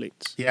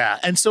athletes. Yeah,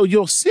 and so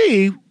you'll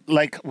see,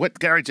 like what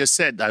Gary just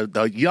said,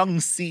 the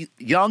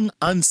young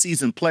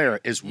unseasoned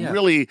player is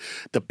really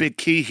the big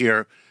key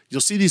here.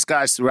 You'll see these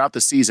guys throughout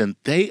the season.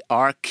 They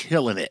are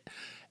killing it.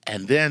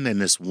 And then in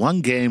this one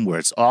game where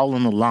it's all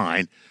on the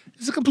line,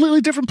 it's a completely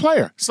different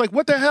player. It's like,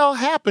 what the hell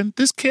happened?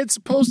 This kid's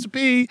supposed to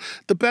be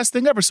the best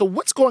thing ever. So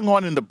what's going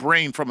on in the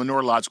brain from a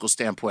neurological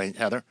standpoint,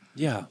 Heather?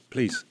 Yeah,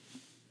 please.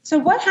 So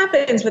what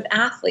happens with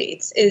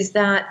athletes is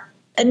that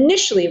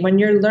initially when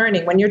you're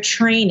learning, when you're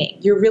training,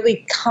 you're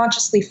really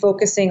consciously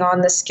focusing on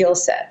the skill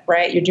set,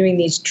 right? You're doing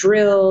these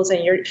drills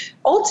and you're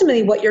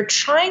ultimately what you're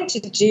trying to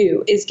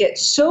do is get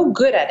so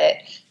good at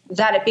it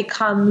that it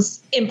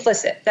becomes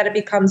implicit, that it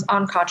becomes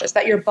unconscious,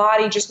 that your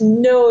body just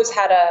knows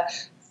how to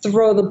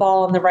throw the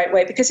ball in the right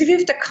way. Because if you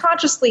have to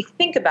consciously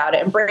think about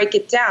it and break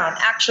it down,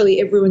 actually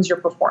it ruins your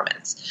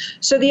performance.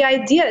 So the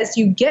idea is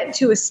you get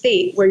to a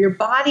state where your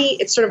body,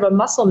 it's sort of a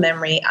muscle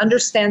memory,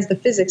 understands the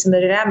physics and the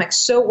dynamics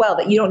so well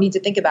that you don't need to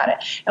think about it.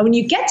 And when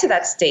you get to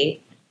that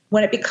state,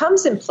 when it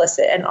becomes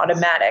implicit and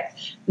automatic,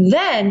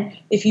 then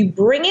if you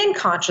bring in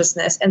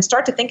consciousness and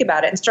start to think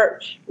about it and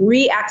start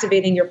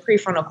reactivating your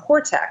prefrontal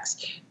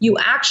cortex, you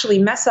actually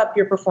mess up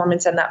your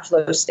performance in that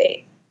flow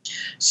state.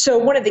 So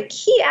one of the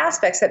key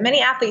aspects that many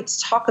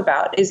athletes talk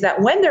about is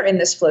that when they're in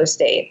this flow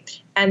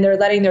state and they're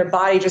letting their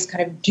body just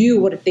kind of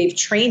do what they've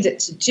trained it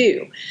to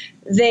do,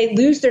 they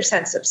lose their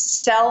sense of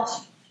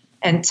self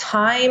and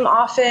time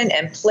often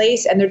and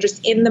place, and they're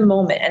just in the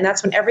moment. And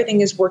that's when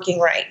everything is working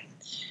right.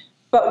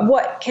 But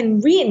what can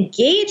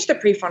re-engage the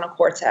prefrontal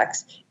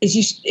cortex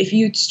is if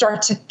you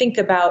start to think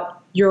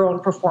about your own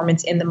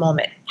performance in the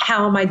moment.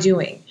 How am I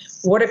doing?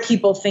 What are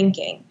people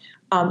thinking?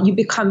 You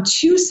become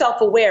too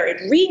self-aware.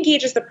 It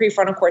re-engages the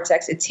prefrontal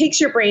cortex. It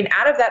takes your brain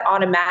out of that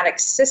automatic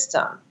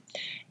system,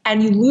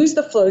 and you lose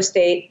the flow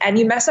state, and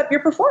you mess up your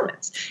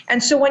performance.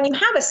 And so when you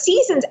have a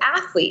seasoned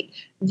athlete,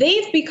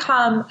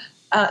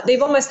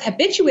 they've almost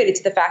habituated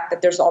to the fact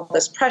that there's all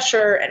this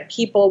pressure and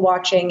people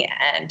watching,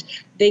 and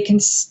they can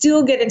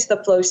still get into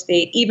the flow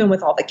state even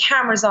with all the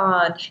cameras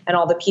on and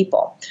all the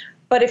people.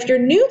 But if you're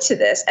new to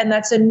this, and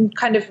that's a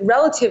kind of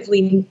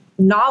relatively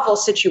novel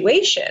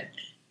situation,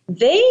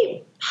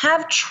 they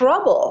have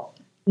trouble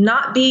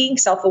not being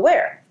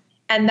self-aware.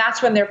 And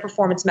that's when their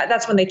performance,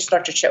 that's when they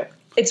start to choke.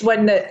 It's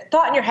when the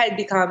thought in your head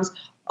becomes,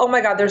 oh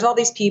my God, there's all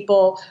these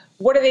people.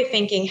 What are they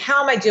thinking?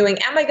 How am I doing?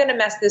 Am I going to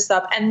mess this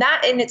up? And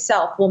that in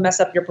itself will mess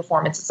up your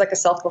performance. It's like a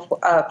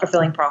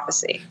self-fulfilling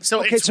prophecy.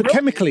 So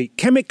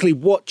chemically,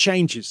 what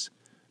changes?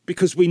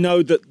 Because we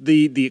know that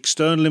the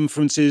external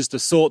influences, the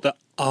thought that,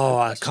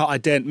 I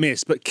daren't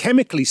miss. But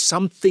chemically,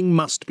 something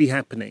must be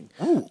happening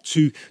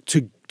to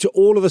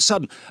all of a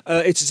sudden.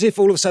 It's as if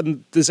all of a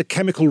sudden there's a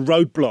chemical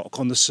roadblock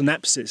on the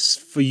synapses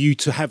for you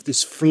to have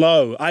this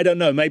flow. I don't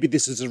know. Maybe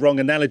this is a wrong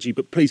analogy,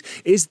 but please,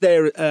 is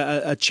there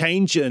a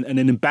change and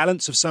an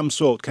imbalance of some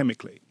sort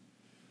chemically?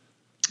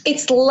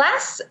 It's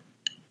less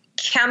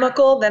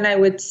chemical than I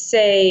would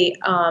say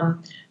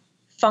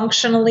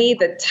functionally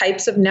the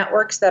types of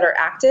networks that are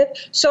active.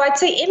 So I'd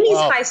say in these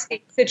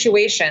high-stake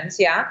situations,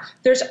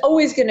 there's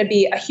always going to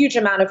be a huge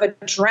amount of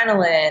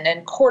adrenaline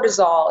and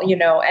cortisol,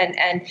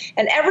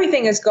 and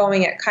everything is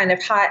going at kind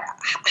of high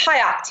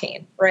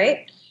octane,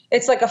 right?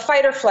 It's like a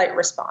fight or flight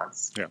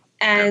response. Yeah.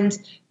 And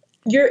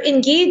you're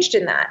engaged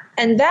in that.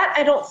 And that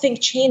I don't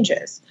think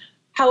changes.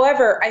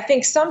 However, I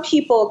think some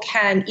people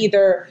can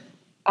either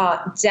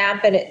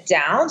dampen it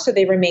down so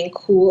they remain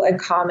cool and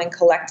calm and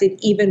collected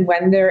even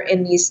when they're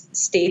in these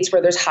states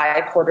where there's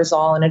high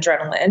cortisol and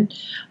adrenaline.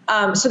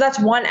 So that's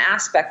one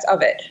aspect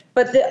of it.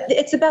 But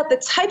it's about the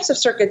types of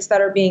circuits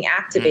that are being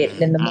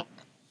activated in the moment.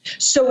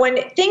 So when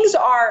things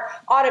are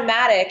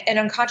automatic and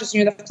unconscious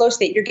and you're in the flow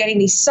state, you're getting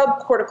these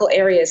subcortical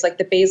areas like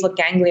the basal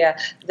ganglia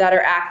that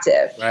are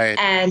active. Right.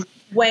 And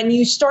when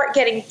you start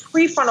getting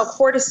prefrontal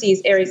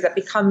cortices areas that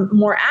become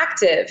more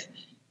active,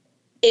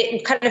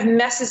 it kind of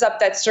messes up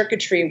that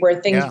circuitry where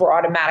things were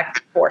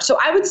automatic before. So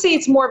I would say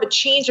it's more of a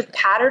change of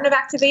pattern of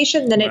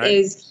activation than it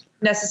is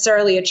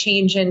necessarily a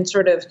change in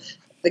sort of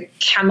the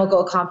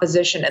chemical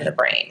composition in the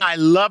brain. I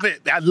love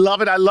it. I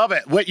love it. I love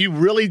it. What you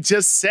really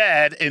just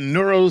said in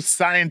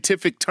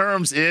neuroscientific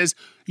terms is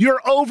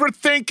you're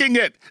overthinking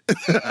it.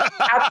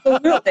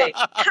 Absolutely.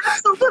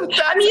 Absolutely.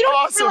 That's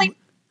awesome.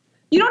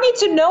 You don't need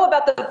to know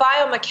about the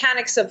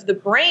biomechanics of the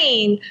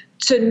brain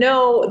to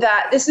know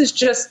that this is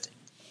just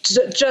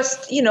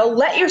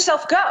let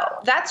yourself go.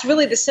 That's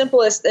really the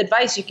simplest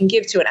advice you can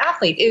give to an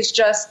athlete is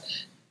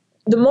just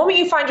the moment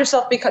you find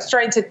yourself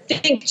starting to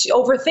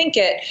overthink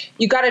it,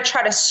 you got to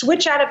try to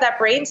switch out of that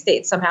brain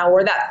state somehow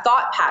or that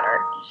thought pattern.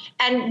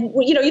 And,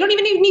 you don't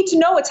even need to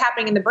know what's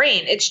happening in the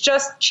brain. It's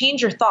just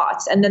change your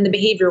thoughts and then the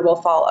behavior will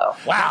follow.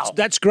 Wow.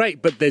 That's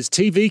great. But there's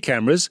TV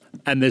cameras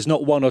and there's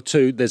not one or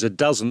two, there's a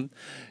dozen.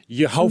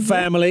 Your whole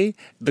family,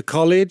 the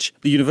college,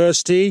 the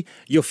university,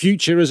 your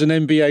future as an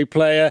NBA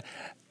player,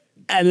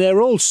 and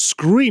they're all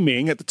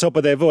screaming at the top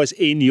of their voice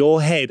in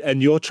your head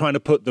and you're trying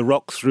to put the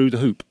rock through the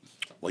hoop.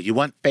 Well, you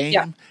want fame?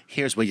 Yeah.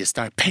 Here's where you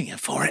start paying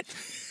for it.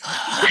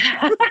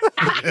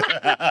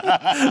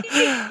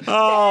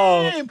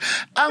 Oh,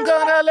 I'm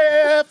gonna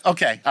live.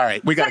 Okay, all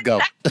right, we gotta go.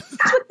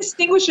 That's what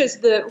distinguishes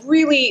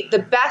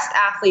the best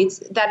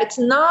athletes, that it's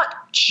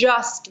not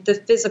just the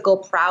physical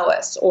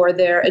prowess or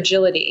their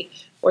agility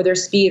or their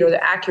speed or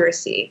their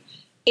accuracy.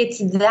 It's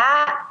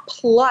that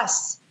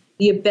plus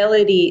the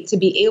ability to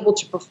be able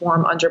to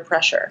perform under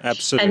pressure.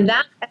 Absolutely. And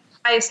that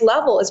highest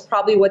level is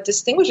probably what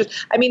distinguishes.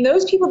 I mean,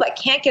 those people that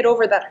can't get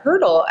over that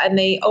hurdle and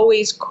they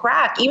always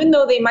crack, even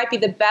though they might be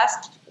the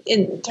best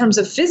in terms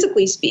of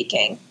physically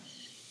speaking,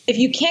 if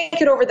you can't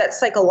get over that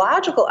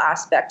psychological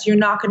aspect, you're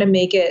not going to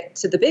make it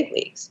to the big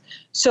leagues.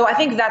 So I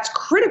think that's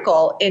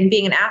critical in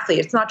being an athlete.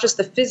 It's not just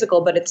the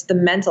physical, but it's the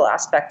mental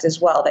aspect as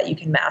well that you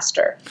can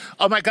master.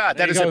 Oh, my God.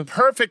 That is a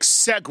perfect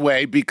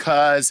segue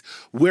because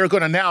we're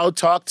going to now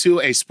talk to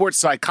a sports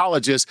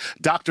psychologist,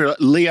 Dr.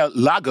 Leah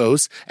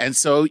Lagos. And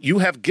so you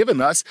have given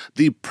us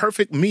the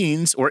perfect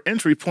means or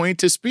entry point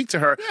to speak to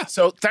her. Yeah.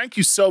 So thank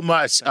you so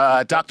much,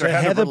 Dr.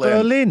 Heather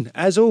Berlin,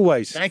 as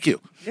always. Thank you.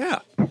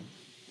 Yeah.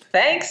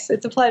 Thanks.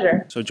 It's a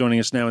pleasure. So joining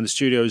us now in the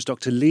studio is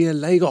Dr. Leah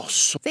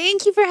Lagos.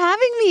 Thank you for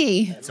having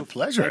me. It's a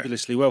pleasure.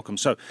 Fabulously welcome.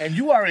 And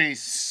you are a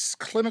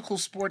clinical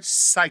sports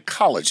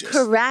psychologist.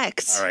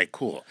 Correct. All right,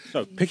 cool.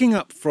 So picking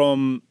up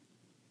from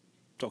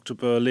Dr.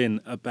 Berlin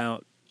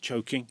about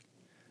choking,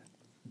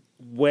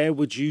 where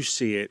would you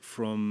see it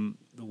from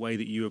the way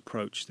that you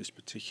approach this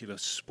particular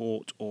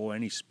sport or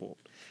any sport?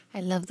 I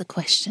love the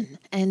question.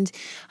 And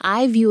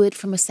I view it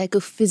from a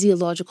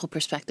psychophysiological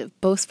perspective,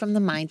 both from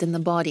the mind and the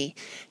body,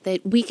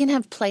 that we can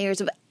have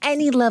players of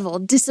any level,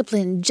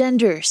 discipline,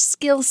 gender,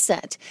 skill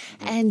set,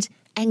 and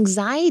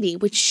anxiety,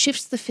 which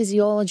shifts the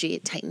physiology.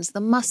 It tightens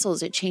the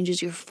muscles. It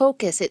changes your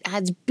focus. It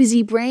adds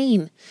busy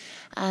brain.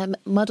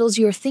 Muddles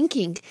your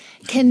thinking.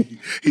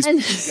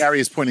 Gary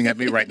is pointing at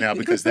me right now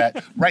because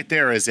that right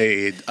there is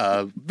a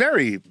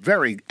very,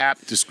 very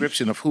apt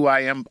description of who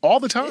I am all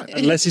the time.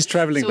 Unless he's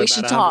traveling. So we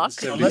should talk.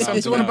 Unless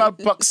I'm doing about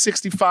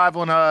 $165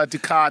 on a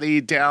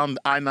Ducati down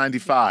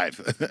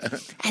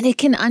I-95. And it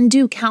can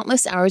undo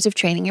countless hours of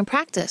training and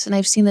practice. And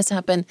I've seen this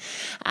happen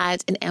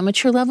at an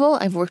amateur level.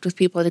 I've worked with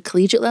people at a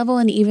collegiate level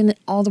and even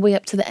all the way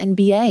up to the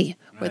NBA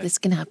where this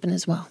can happen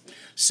as well.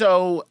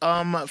 So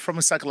from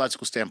a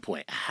psychological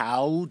standpoint,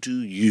 how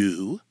do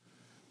you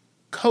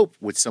cope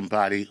with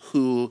somebody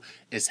who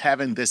is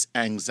having this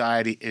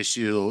anxiety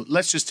issue?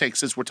 Let's just take,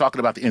 since we're talking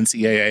about the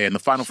NCAA and the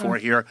Final Four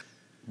here,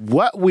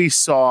 what we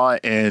saw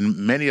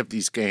in many of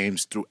these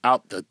games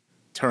throughout the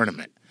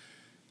tournament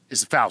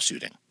is foul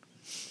shooting.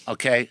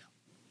 Okay?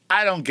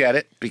 I don't get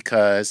it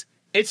because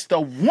it's the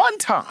one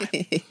time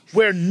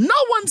where no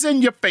one's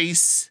in your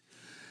face.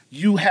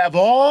 You have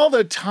all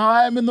the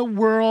time in the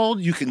world.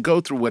 You can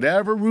go through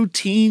whatever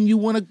routine you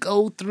want to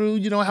go through.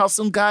 You know how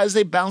some guys,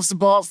 they bounce the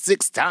ball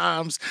 6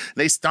 times.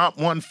 They stomp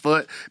 1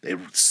 foot. They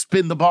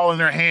spin the ball in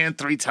their hand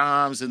 3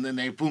 times, and then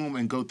they boom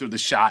and go through the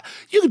shot.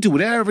 You can do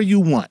whatever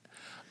you want.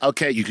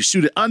 Okay, you can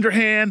shoot it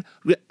underhand.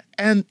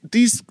 And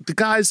the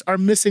guys are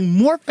missing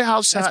more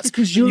foul shots. That's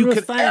because you're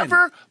a fan.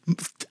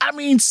 I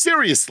mean,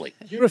 seriously.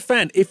 You're a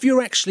fan. If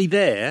you're actually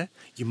there,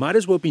 you might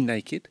as well be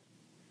naked.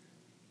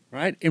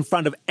 Right? In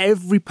front of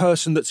every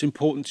person that's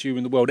important to you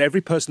in the world,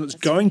 every person that's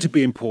going to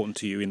be important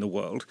to you in the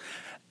world.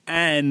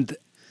 And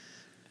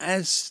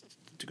as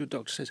the good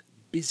doctor says,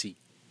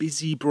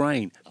 busy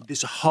brain.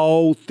 This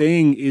whole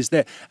thing is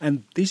there.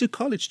 And these are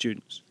college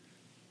students.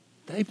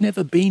 They've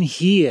never been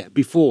here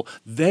before.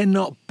 They're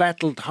not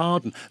battled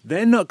hardened.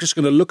 They're not just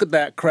going to look at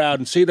that crowd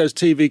and see those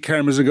TV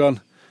cameras and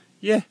gone,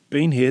 yeah,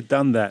 been here,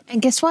 done that.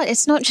 And guess what?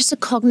 It's not just a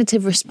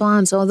cognitive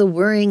response, all the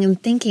worrying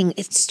and thinking.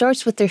 It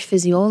starts with their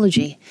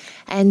physiology.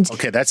 And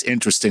Okay, that's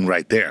interesting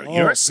right there. Oh,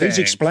 You're please saying,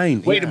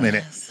 explain. Wait a Yeah.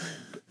 minute.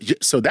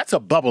 So that's a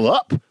bubble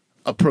up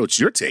approach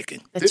you're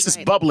taking. That's This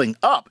right. is bubbling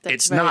up.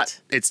 That's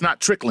It's not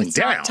trickling it's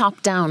down. not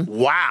top down.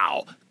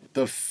 Wow.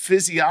 The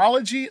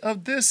physiology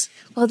of this?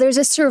 Well, there's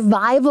a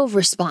survival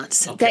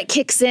response that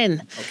kicks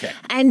in. Okay.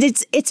 And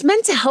it's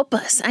meant to help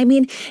us. I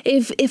mean,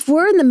 if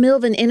we're in the middle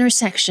of an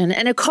intersection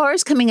and a car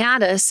is coming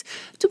at us,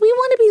 do we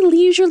want to be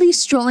leisurely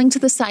strolling to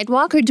the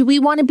sidewalk, or do we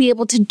want to be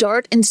able to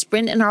dart and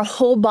sprint in our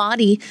whole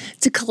body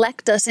to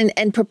collect us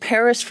and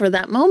prepare us for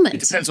that moment?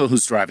 It depends on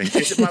who's driving.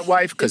 Is it my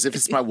wife? Because if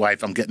it's my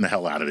wife, I'm getting the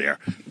hell out of there.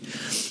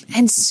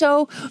 And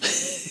so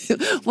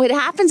what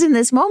happens in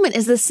this moment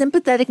is the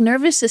sympathetic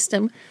nervous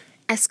system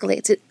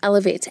escalates, it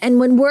elevates. And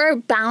when we're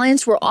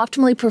balanced, we're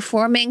optimally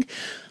performing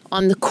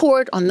on the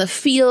court, on the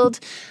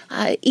field,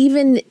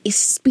 even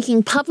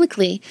speaking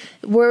publicly,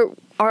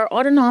 our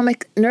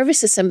autonomic nervous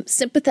system,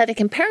 sympathetic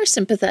and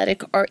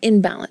parasympathetic, are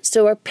in balance.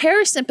 So our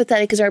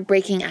parasympathetic is our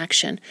braking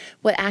action,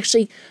 what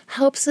actually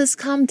helps us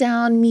calm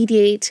down,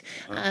 mediate,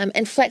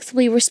 and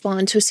flexibly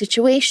respond to a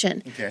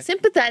situation. Okay.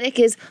 Sympathetic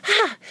is,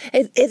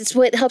 it's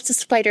what helps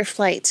us fight or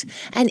flight.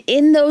 And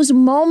in those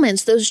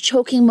moments, those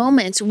choking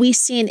moments, we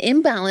see an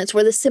imbalance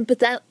where the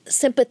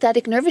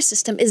sympathetic nervous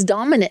system is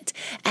dominant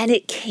and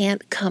it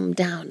can't come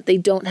down. They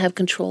don't have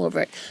control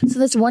over it. So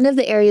that's one of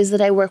the areas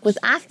that I work with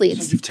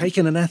athletes. You've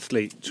taken an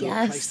athlete to a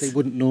Yes. place they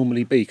wouldn't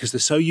normally be because they're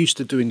so used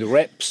to doing the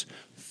reps,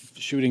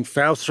 shooting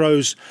foul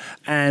throws,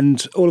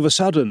 and all of a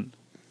sudden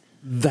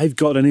they've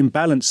got an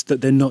imbalance that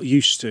they're not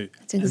used to.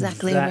 That's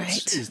exactly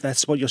right.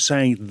 That's what you're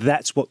saying.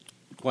 That's what,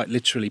 quite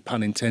literally,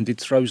 pun intended,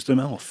 throws them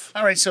off.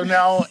 All right, so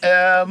now...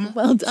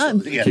 Well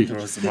done. Yeah,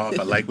 throws them off.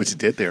 I like what you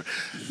did there.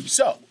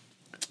 So,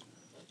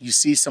 you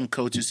see some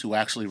coaches who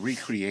actually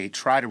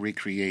try to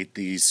recreate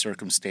these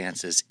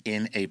circumstances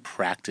in a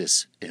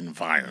practice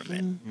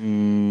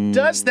environment.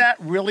 Does that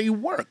really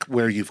work?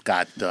 Where you've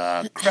got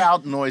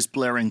crowd noise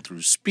blaring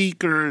through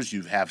speakers,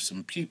 you have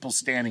some people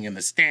standing in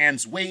the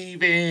stands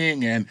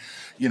waving, and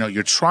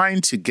you're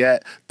trying to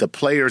get the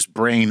player's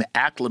brain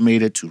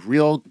acclimated to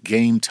real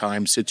game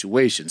time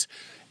situations.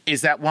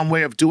 Is that one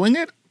way of doing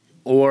it?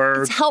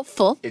 Or It's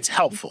helpful. It's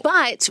helpful.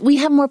 But we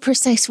have more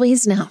precise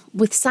ways now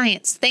with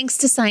science, thanks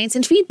to science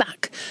and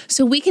feedback.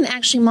 So we can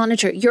actually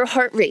monitor your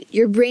heart rate,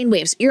 your brain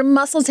waves, your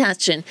muscle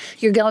tension,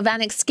 your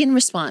galvanic skin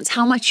response,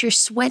 how much you're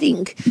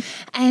sweating.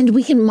 And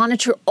we can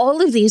monitor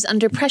all of these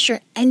under pressure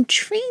and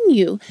train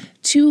you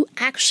to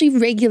actually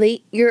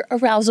regulate your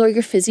arousal or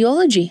your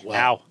physiology.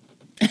 Wow.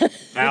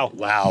 How?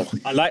 Wow.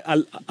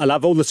 I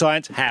love all the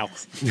science. How?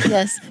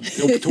 Yes.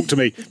 Talk to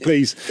me,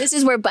 please. This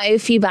is where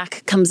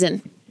biofeedback comes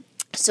in.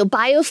 So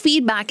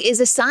biofeedback is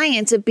a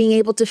science of being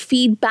able to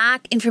feed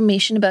back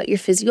information about your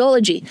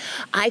physiology.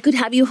 I could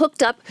have you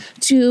hooked up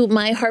to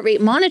my heart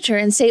rate monitor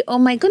and say, oh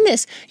my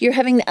goodness, you're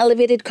having an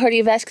elevated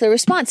cardiovascular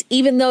response.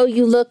 Even though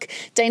you look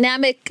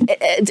dynamic,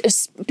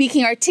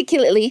 speaking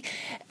articulately,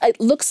 it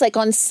looks like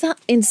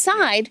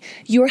inside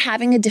you're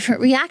having a different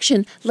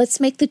reaction. Let's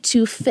make the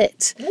two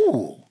fit.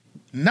 Ooh,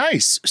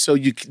 nice. So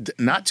you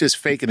not just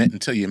faking it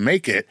until you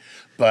make it,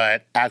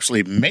 but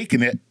actually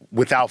making it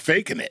without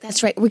faking it.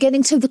 That's right. We're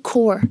getting to the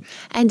core.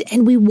 And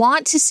we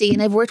want to see,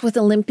 and I've worked with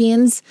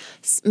Olympians,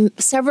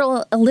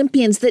 several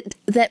Olympians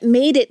that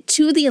made it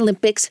to the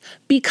Olympics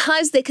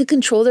because they could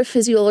control their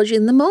physiology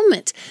in the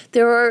moment.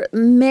 There are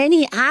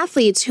many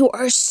athletes who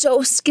are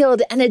so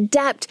skilled and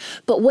adept,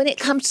 but when it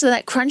comes to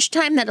that crunch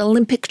time, that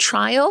Olympic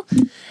trial,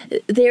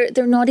 they're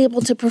not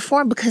able to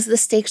perform because the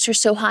stakes are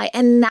so high.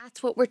 And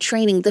that's what we're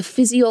training, the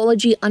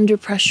physiology under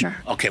pressure.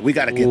 Okay, we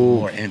got to get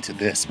more into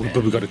this, man.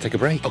 But we've got to take a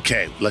break.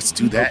 Okay, let's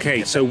do that.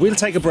 Okay, so we'll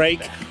take a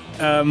break.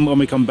 When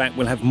we come back,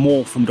 we'll have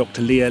more from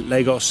Dr. Leah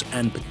Lagos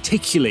and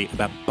particularly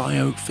about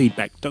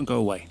biofeedback. Don't go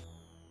away.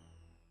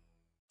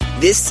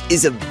 This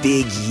is a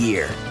big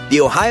year.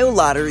 The Ohio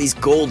Lottery's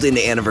golden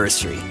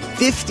anniversary.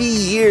 50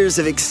 years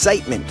of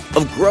excitement,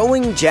 of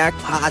growing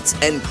jackpots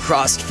and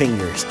crossed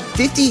fingers.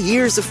 50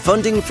 years of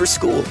funding for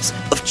schools,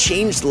 of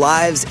changed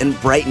lives and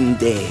brightened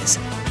days.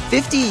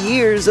 50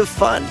 years of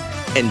fun.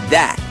 And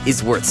that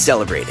is worth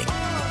celebrating.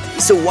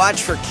 So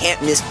watch for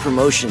can't-miss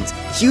promotions,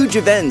 huge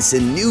events,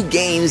 and new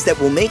games that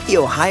will make the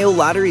Ohio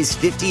Lottery's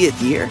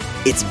 50th year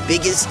its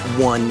biggest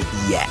one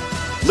yet.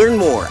 Learn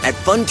more at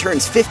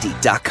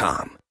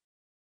funturns50.com.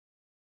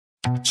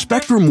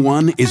 Spectrum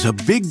One is a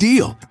big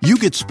deal. You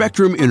get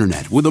Spectrum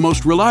Internet with the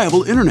most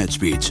reliable internet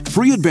speeds,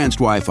 free advanced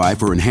Wi-Fi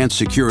for enhanced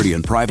security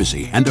and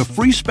privacy, and a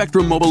free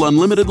Spectrum Mobile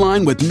Unlimited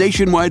line with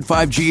nationwide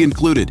 5G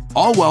included,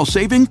 all while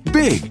saving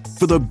big.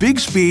 For the big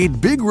speed,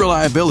 big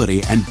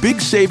reliability, and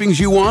big savings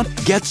you want,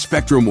 get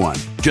Spectrum One.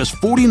 Just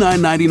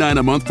 $49.99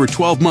 a month for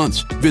 12 months.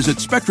 Visit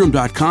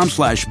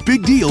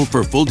spectrum.com/big deal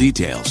for full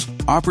details.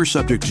 Offer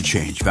subject to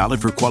change.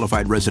 Valid for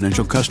qualified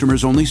residential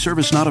customers only.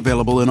 Service not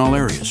available in all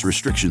areas.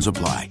 Restrictions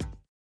apply.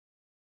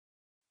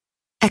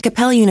 At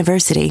Capella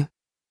University,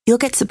 you'll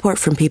get support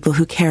from people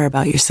who care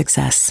about your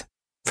success.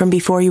 From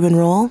before you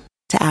enroll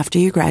to after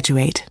you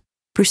graduate,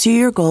 pursue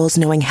your goals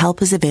knowing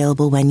help is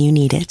available when you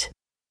need it.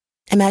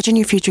 Imagine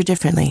your future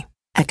differently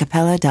at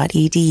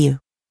capella.edu.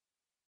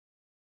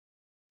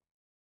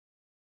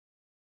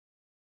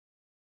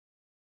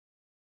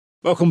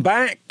 Welcome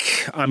back.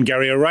 I'm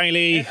Gary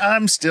O'Reilly. And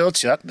I'm still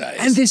Chuck Nice.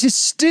 And this is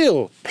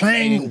still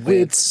Playing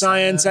with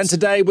Science. And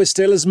today we're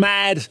still as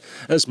mad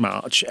as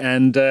March.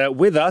 And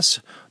with us,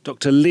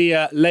 Dr.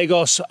 Leah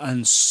Lagos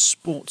and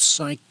sports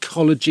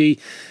psychology.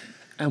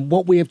 And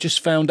what we have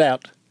just found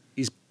out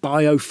is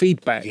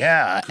biofeedback.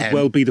 Yeah. Could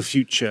well be the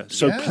future.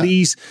 So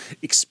please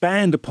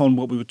expand upon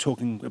what we were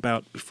talking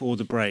about before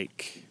the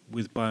break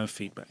with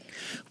biofeedback.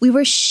 We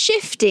were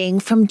shifting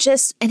from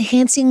just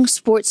enhancing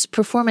sports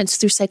performance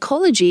through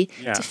psychology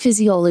to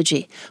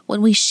physiology.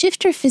 When we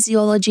shift our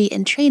physiology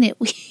and train it,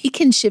 we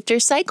can shift our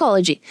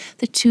psychology.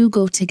 The two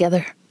go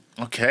together.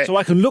 Okay. So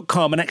I can look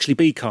calm and actually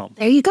be calm.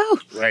 There you go.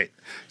 Right.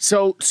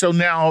 So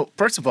now,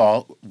 first of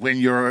all, when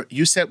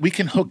you said we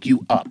can hook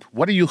you up,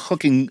 what are you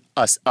hooking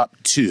us up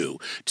to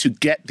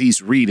get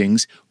these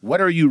readings?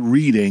 What are you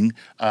reading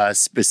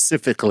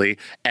specifically?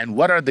 And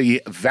what are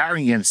the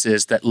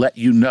variances that let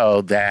you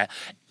know that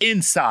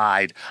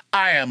inside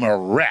I am a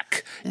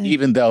wreck,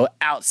 even though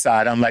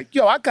outside I'm like,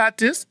 yo, I got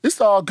this.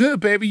 It's all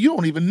good, baby. You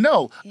don't even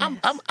know. Yes.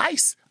 I'm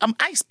ice. I'm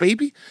ice,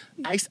 baby.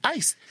 Ice,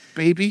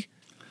 baby.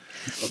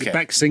 Okay. You're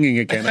back singing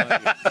again,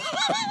 aren't you?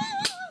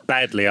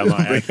 Badly, I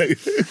might add.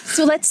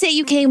 So let's say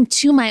you came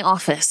to my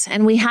office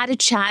and we had a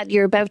chat.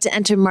 You're about to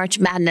enter March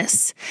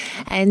Madness.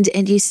 And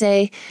you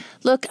say,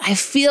 look, I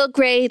feel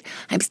great.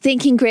 I'm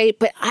thinking great,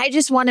 but I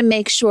just want to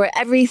make sure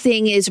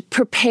everything is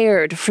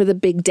prepared for the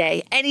big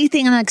day.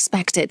 Anything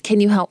unexpected. Can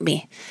you help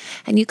me?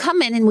 And you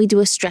come in and we do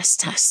a stress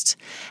test.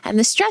 And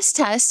the stress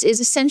test is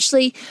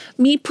essentially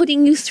me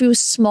putting you through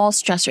small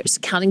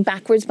stressors, counting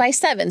backwards by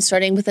 7,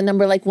 starting with a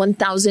number like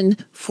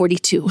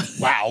 1,042.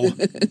 Wow.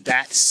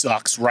 That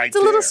sucks right It's a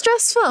little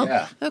stressful.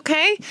 Yeah.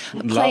 Okay?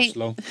 Wouldn't last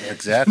long.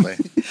 Exactly.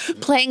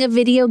 Playing a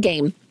video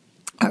game.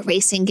 A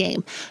racing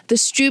game. The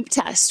Stroop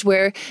test,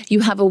 where you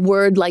have a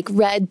word like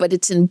red, but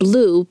it's in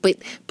blue, but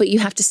you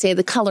have to say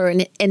the color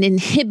and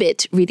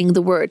inhibit reading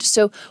the word.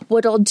 So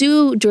what I'll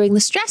do during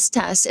the stress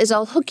test is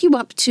I'll hook you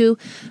up to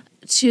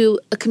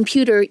a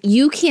computer.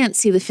 You can't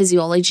see the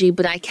physiology,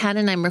 but I can,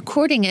 and I'm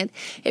recording it.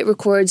 It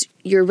records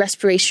your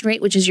respiration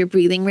rate, which is your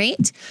breathing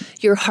rate,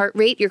 your heart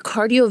rate, your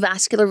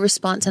cardiovascular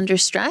response under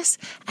stress.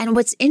 And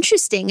what's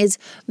interesting is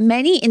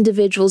many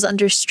individuals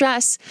under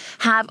stress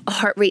have a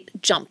heart rate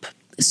jump.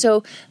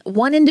 So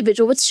one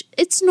individual, which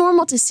it's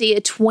normal to see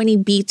a 20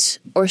 beat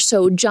or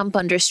so jump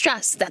under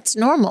stress. That's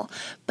normal.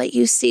 But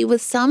you see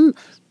with some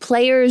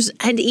players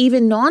and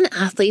even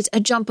non-athletes,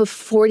 a jump of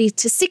 40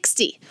 to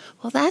 60.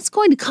 Well, that's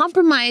going to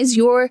compromise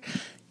your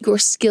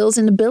skills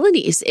and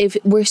abilities if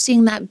we're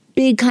seeing that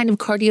big kind of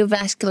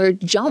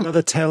cardiovascular jump. What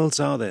other tells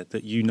are there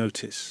that you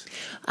notice?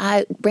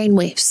 Brain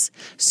waves.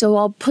 So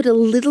I'll put a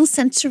little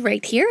sensor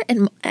right here,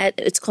 and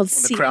it's called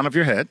the crown of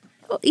your head.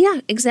 Yeah,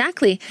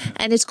 exactly.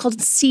 And it's called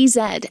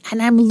CZ.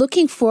 And I'm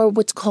looking for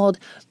what's called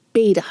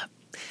beta.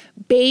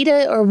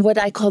 Beta, or what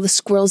I call the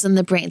squirrels in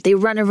the brain. They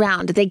run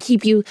around. They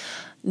keep you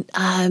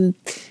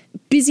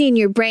busy in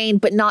your brain,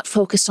 but not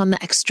focused on the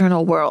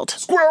external world.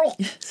 Squirrel!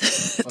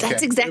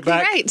 That's exactly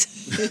right.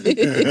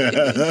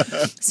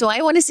 So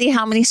I want to see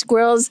how many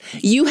squirrels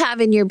you have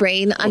in your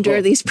brain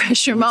under these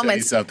pressure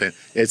moments. Tell you something.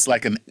 It's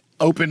like an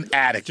open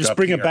attic. Just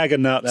bring a bag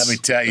of nuts. Let me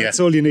tell you. That's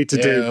all you need to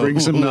do.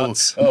 Bring some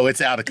nuts. Oh, it's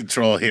out of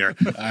control here.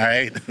 All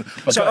right.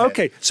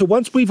 So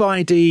once we've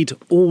ID'd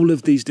all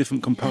of these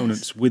different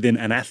components within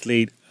an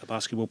athlete, a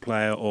basketball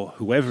player, or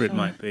whoever it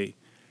might be,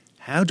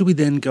 how do we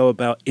then go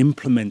about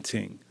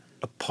implementing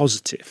a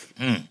positive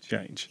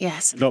change?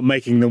 Yes. Not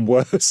making them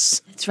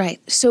worse. That's right.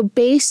 So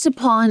based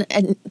upon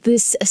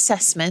this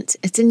assessment,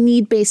 it's a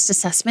need-based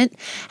assessment.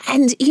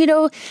 And,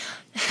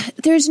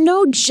 there's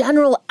no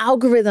general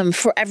algorithm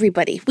for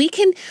everybody. We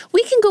can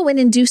go in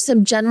and do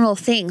some general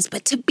things,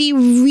 but to be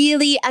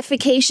really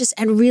efficacious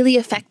and really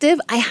effective,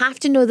 I have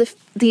to know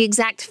the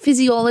exact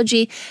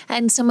physiology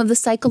and some of the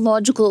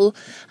psychological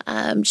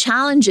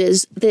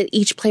challenges that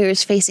each player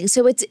is facing.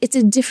 So it's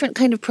a different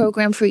kind of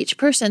program for each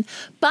person.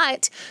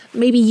 But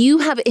maybe you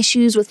have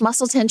issues with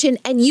muscle tension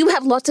and you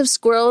have lots of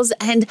squirrels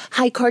and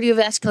high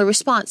cardiovascular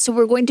response. So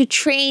we're going to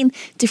train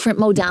different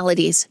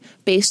modalities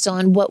based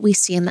on what we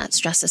see in that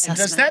stress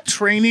assessment. Does that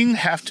training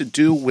have to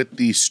do with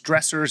the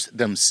stressors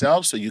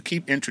themselves? So you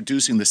keep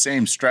introducing the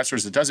same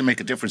stressors. It doesn't make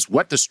a difference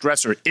what the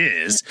stressor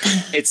is.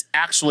 It's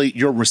actually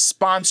your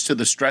response to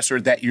the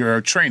stressor that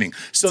you're training.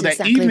 So That's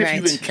that exactly even right.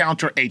 if you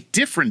encounter a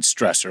different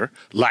stressor,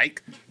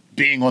 like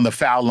being on the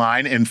foul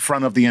line in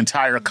front of the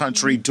entire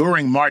country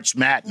during March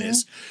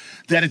Madness,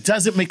 that it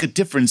doesn't make a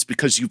difference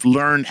because you've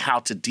learned how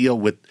to deal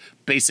with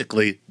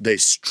basically the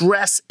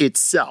stress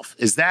itself.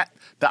 Is that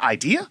the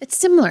idea? It's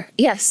similar.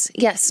 Yes,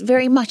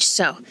 very much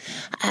so.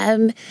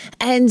 And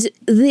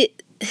the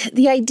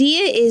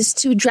idea is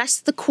to address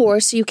the core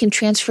so you can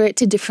transfer it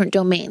to different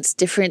domains,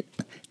 different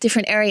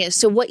different areas.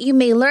 So what you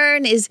may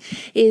learn is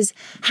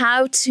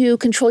how to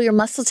control your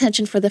muscle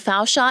tension for the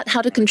foul shot,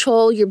 how to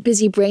control your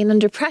busy brain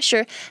under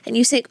pressure. And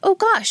you say, oh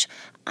gosh,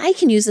 I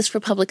can use this for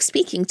public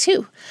speaking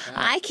too.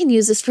 I can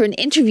use this for an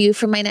interview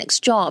for my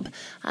next job.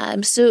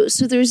 So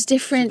there's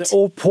different... So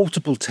they're all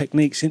portable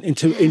techniques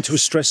into a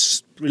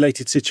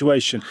stress-related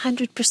situation.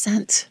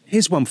 100%.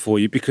 Here's one for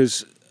you,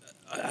 because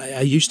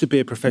I used to be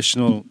a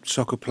professional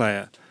soccer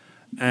player,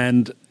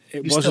 and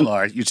it wasn't... still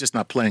are. You're just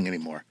not playing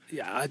anymore.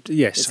 Yeah,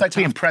 yes. It's like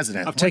being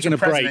president. I've taken a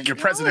break. You're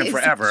president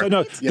forever. So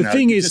no, the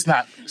thing you're is... just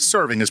not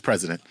serving as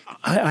president.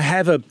 I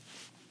have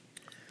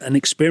an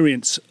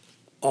experience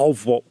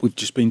of what we've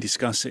just been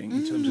discussing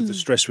in terms of the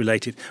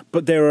stress-related.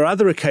 But there are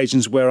other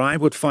occasions where I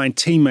would find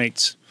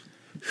teammates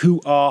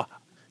who are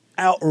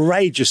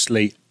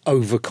outrageously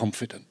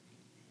overconfident.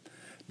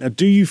 Now,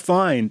 do you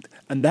find,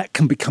 and that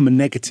can become a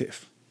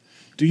negative,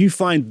 do you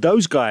find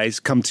those guys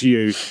come to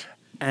you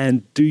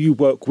and do you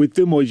work with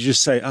them, or you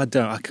just say, I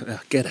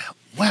get out?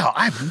 Wow,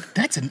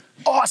 that's an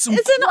awesome question.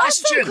 It's an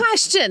awesome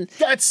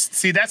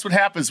question. That's what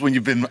happens when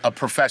you've been a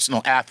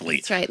professional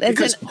athlete. That's right.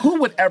 Because who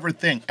would ever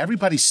think,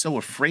 everybody's so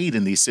afraid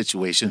in these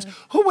situations,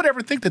 who would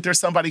ever think that there's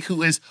somebody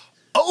who is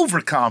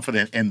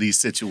overconfident in these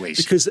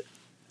situations? Because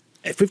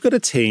if we've got a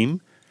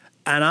team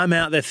and I'm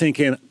out there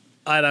thinking,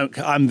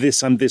 I'm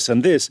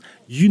this,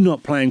 you're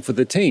not playing for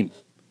the team.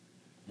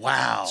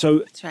 Wow. So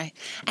that's right.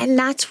 And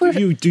that's where...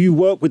 Do you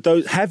work with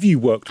those? Have you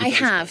worked with those?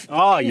 I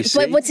have. You see.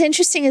 But what's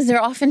interesting is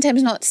they're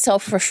oftentimes not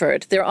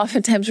self-referred. They're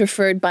oftentimes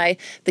referred by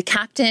the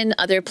captain,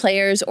 other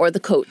players, or the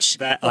coach.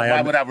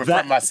 Why would I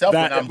refer myself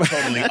when I'm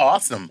totally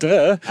awesome?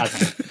 Duh.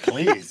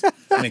 Please.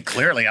 I mean,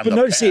 clearly I'm the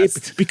best.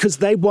 See, because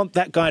they want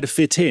that guy to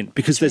fit in,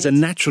 because there's a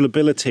natural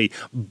ability,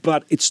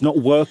 but it's not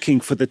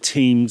working for the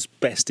team's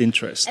best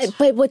interests.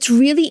 But what's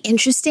really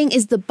interesting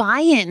is the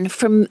buy-in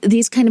from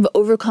these kind of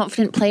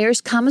overconfident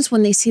players comes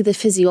when they see the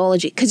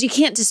physiology, because you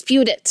can't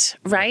dispute it,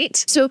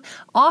 right? So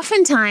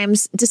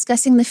oftentimes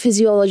discussing the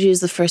physiology is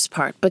the first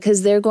part,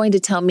 because they're going to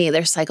tell me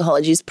their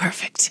psychology is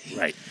perfect.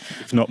 Right.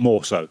 If not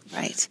more so.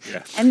 Right.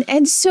 Yeah.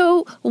 And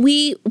so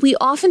we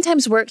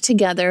oftentimes work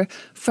together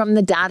from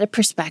the data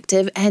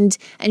perspective and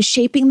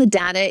shaping the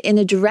data in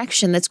a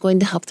direction that's going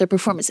to help their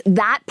performance.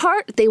 That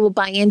part they will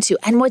buy into.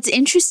 And what's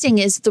interesting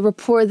is the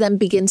rapport then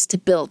begins to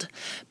build,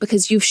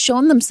 because you've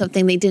shown them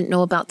something they didn't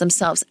know about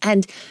themselves.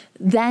 And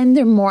then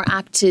they're more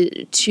apt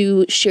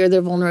to share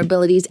their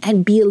vulnerabilities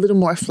and be a little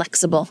more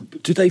flexible.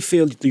 Do they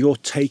feel that you're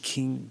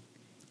taking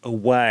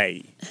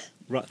away?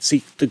 Right.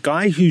 See, the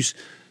guy who's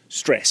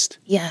stressed.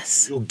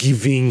 Yes. You're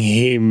giving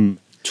him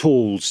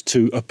tools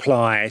to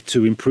apply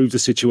to improve the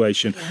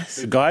situation. Yes.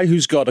 The guy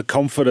who's got a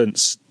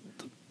confidence,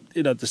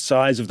 the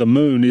size of the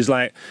moon is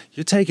like,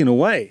 you're taking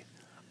away.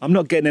 I'm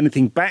not getting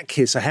anything back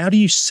here. So how do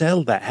you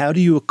sell that? How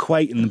do you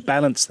equate and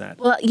balance that?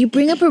 Well, you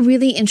bring up a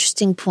really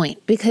interesting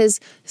point,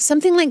 because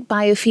something like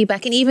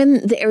biofeedback and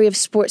even the area of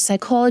sports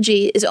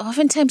psychology is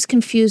oftentimes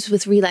confused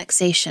with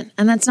relaxation.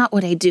 And that's not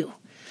what I do.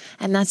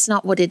 And that's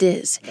not what it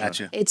is.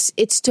 Gotcha.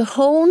 It's to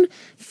hone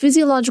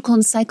physiological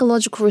and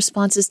psychological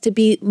responses to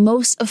be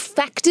most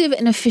effective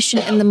and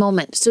efficient in the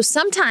moment. So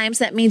sometimes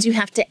that means you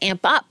have to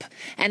amp up.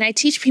 And I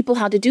teach people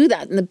how to do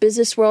that in the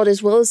business world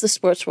as well as the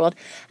sports world,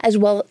 as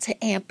well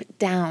to amp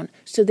down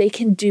so they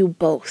can do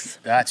both.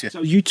 Gotcha.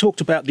 So you talked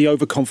about the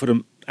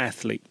overconfident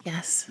athlete.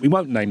 Yes. We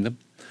won't name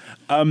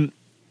them.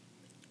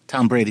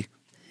 Tom Brady.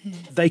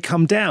 They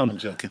come down. I'm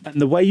joking.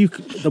 And the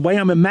way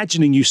I'm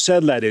imagining you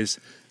said that is,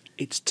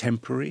 it's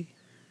temporary.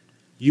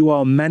 You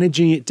are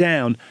managing it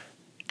down.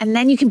 And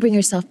then you can bring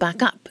yourself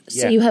back up.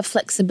 So you have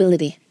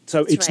flexibility.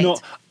 So That's it's right.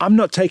 not, I'm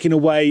not taking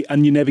away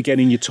and you're never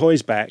getting your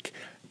toys back.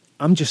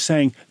 I'm just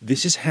saying,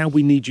 this is how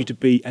we need you to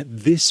be at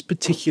this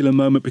particular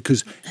moment,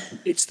 because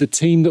it's the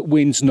team that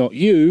wins, not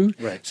you.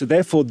 Right. So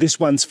therefore,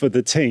 this one's for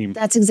the team.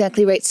 That's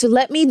exactly right. So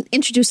let me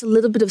introduce a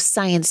little bit of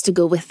science to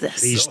go with this.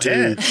 Please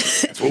do.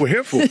 That's what we're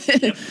here for.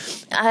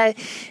 I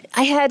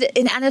had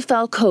an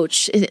NFL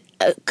coach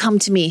come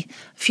to me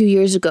a few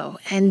years ago,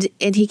 and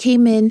he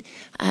came in,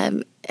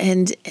 and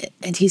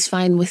he's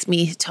fine with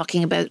me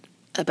talking about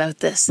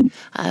this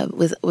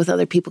with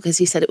other people, because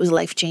he said it was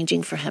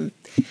life-changing for him.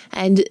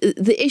 And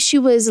the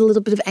issue was a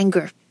little bit of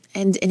anger,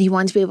 and he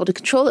wanted to be able to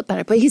control it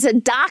better. But he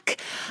said, Doc,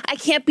 I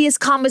can't be as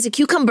calm as a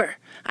cucumber.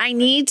 I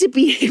need to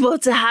be able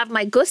to have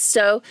my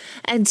gusto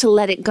and to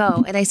let it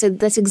go. And I said,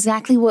 that's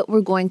exactly what we're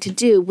going to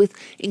do with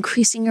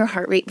increasing your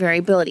heart rate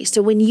variability.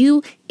 So when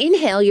you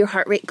inhale, your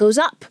heart rate goes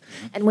up.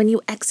 And when you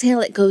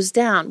exhale, it goes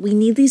down. We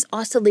need these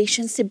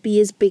oscillations to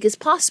be as big as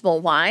possible.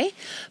 Why?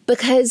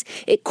 Because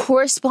it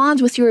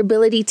corresponds with your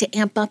ability to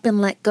amp up and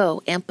let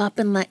go, amp up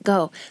and let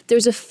go.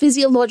 There's a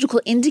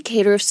physiological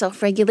indicator of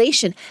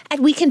self-regulation,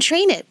 and we can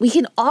train it. We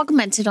can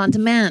augment it on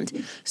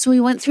demand. So we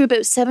went through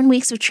about 7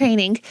 weeks of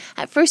training.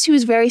 At first, he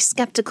was very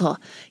skeptical.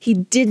 He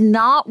did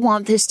not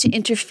want this to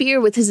interfere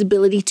with his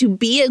ability to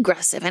be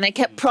aggressive. And I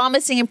kept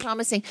promising and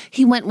promising.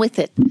 He went with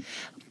it.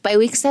 By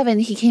week 7,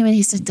 he came in,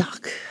 he said,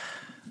 Doc,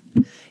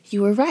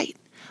 you were right.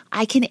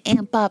 I can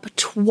amp up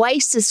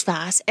twice as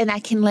fast and I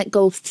can let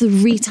go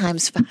 3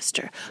 times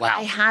faster. Wow.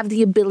 I have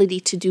the ability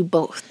to do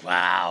both.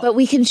 Wow. But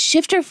we can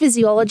shift our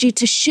physiology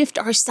to shift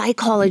our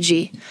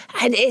psychology.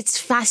 And it's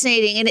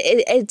fascinating. And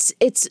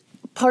it's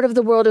part of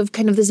the world of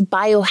kind of this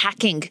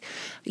biohacking,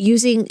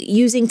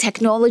 using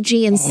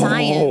technology and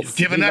science.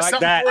 Giving us like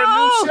something that. for a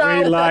new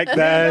show. We like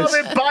that. Love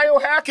it.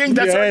 Biohacking.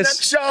 That's our Yes.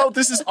 next show.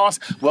 This is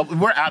awesome. Well,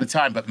 we're out of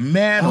time, but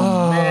man,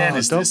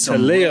 is this Dr.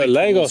 some Leah really cool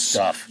Lagos.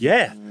 stuff.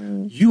 Yeah.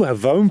 You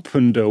have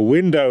opened a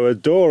window, a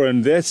door,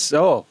 and this.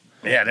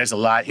 Yeah, there's a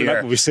lot We here.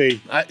 like what we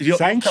see. You'll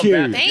Thank come you.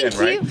 back Thank again,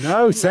 right? you.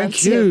 No, thank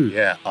Love you.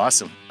 Yeah,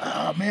 awesome.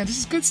 Oh, man, this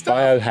is good stuff.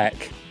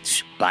 Biohack.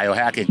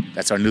 Biohacking.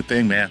 That's our new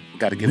thing, man. We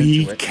got to get We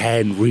into it.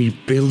 can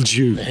rebuild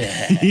you.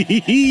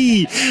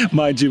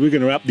 Mind you, we're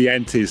going to up the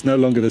ante. It's no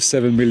longer the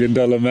 $7 million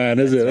man,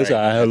 is it? That's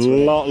right. a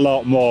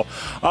lot more.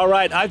 All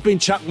right, I've been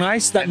Chuck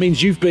Nice. That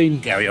means you've been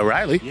Gary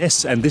O'Reilly.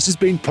 Yes, and this has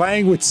been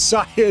Playing with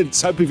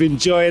Science. Hope you've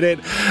enjoyed it.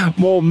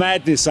 More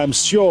madness, I'm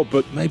sure,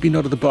 but maybe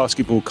not of the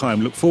basketball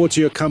kind. Look forward to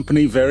your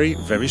company very,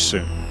 very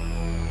soon.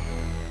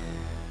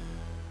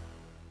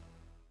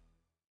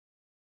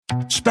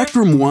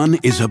 Spectrum One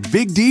is a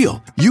big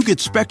deal. You get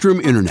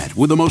Spectrum Internet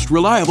with the most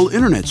reliable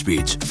internet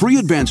speeds, free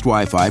advanced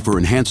Wi-Fi for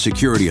enhanced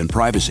security and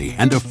privacy,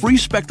 and a free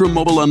Spectrum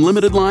Mobile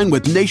Unlimited line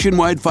with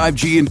nationwide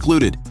 5G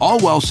included, all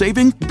while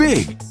saving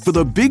big. For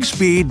the big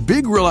speed,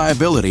 big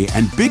reliability,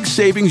 and big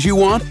savings you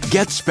want,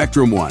 get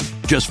Spectrum One.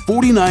 Just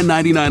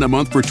 $49.99 a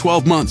month for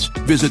 12 months.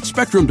 Visit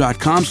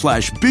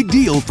spectrum.com/big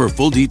deal for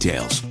full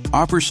details.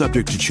 Offer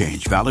subject to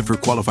change. Valid for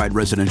qualified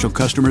residential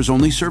customers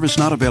only. Service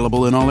not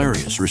available in all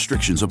areas.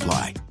 Restrictions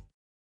apply.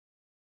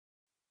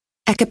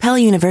 At Capella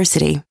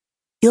University,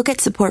 you'll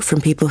get support from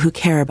people who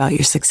care about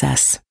your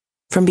success.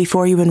 From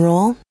before you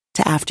enroll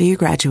to after you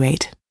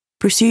graduate,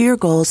 pursue your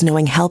goals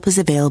knowing help is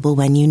available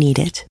when you need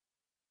it.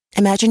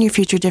 Imagine your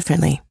future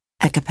differently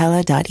at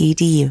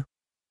capella.edu.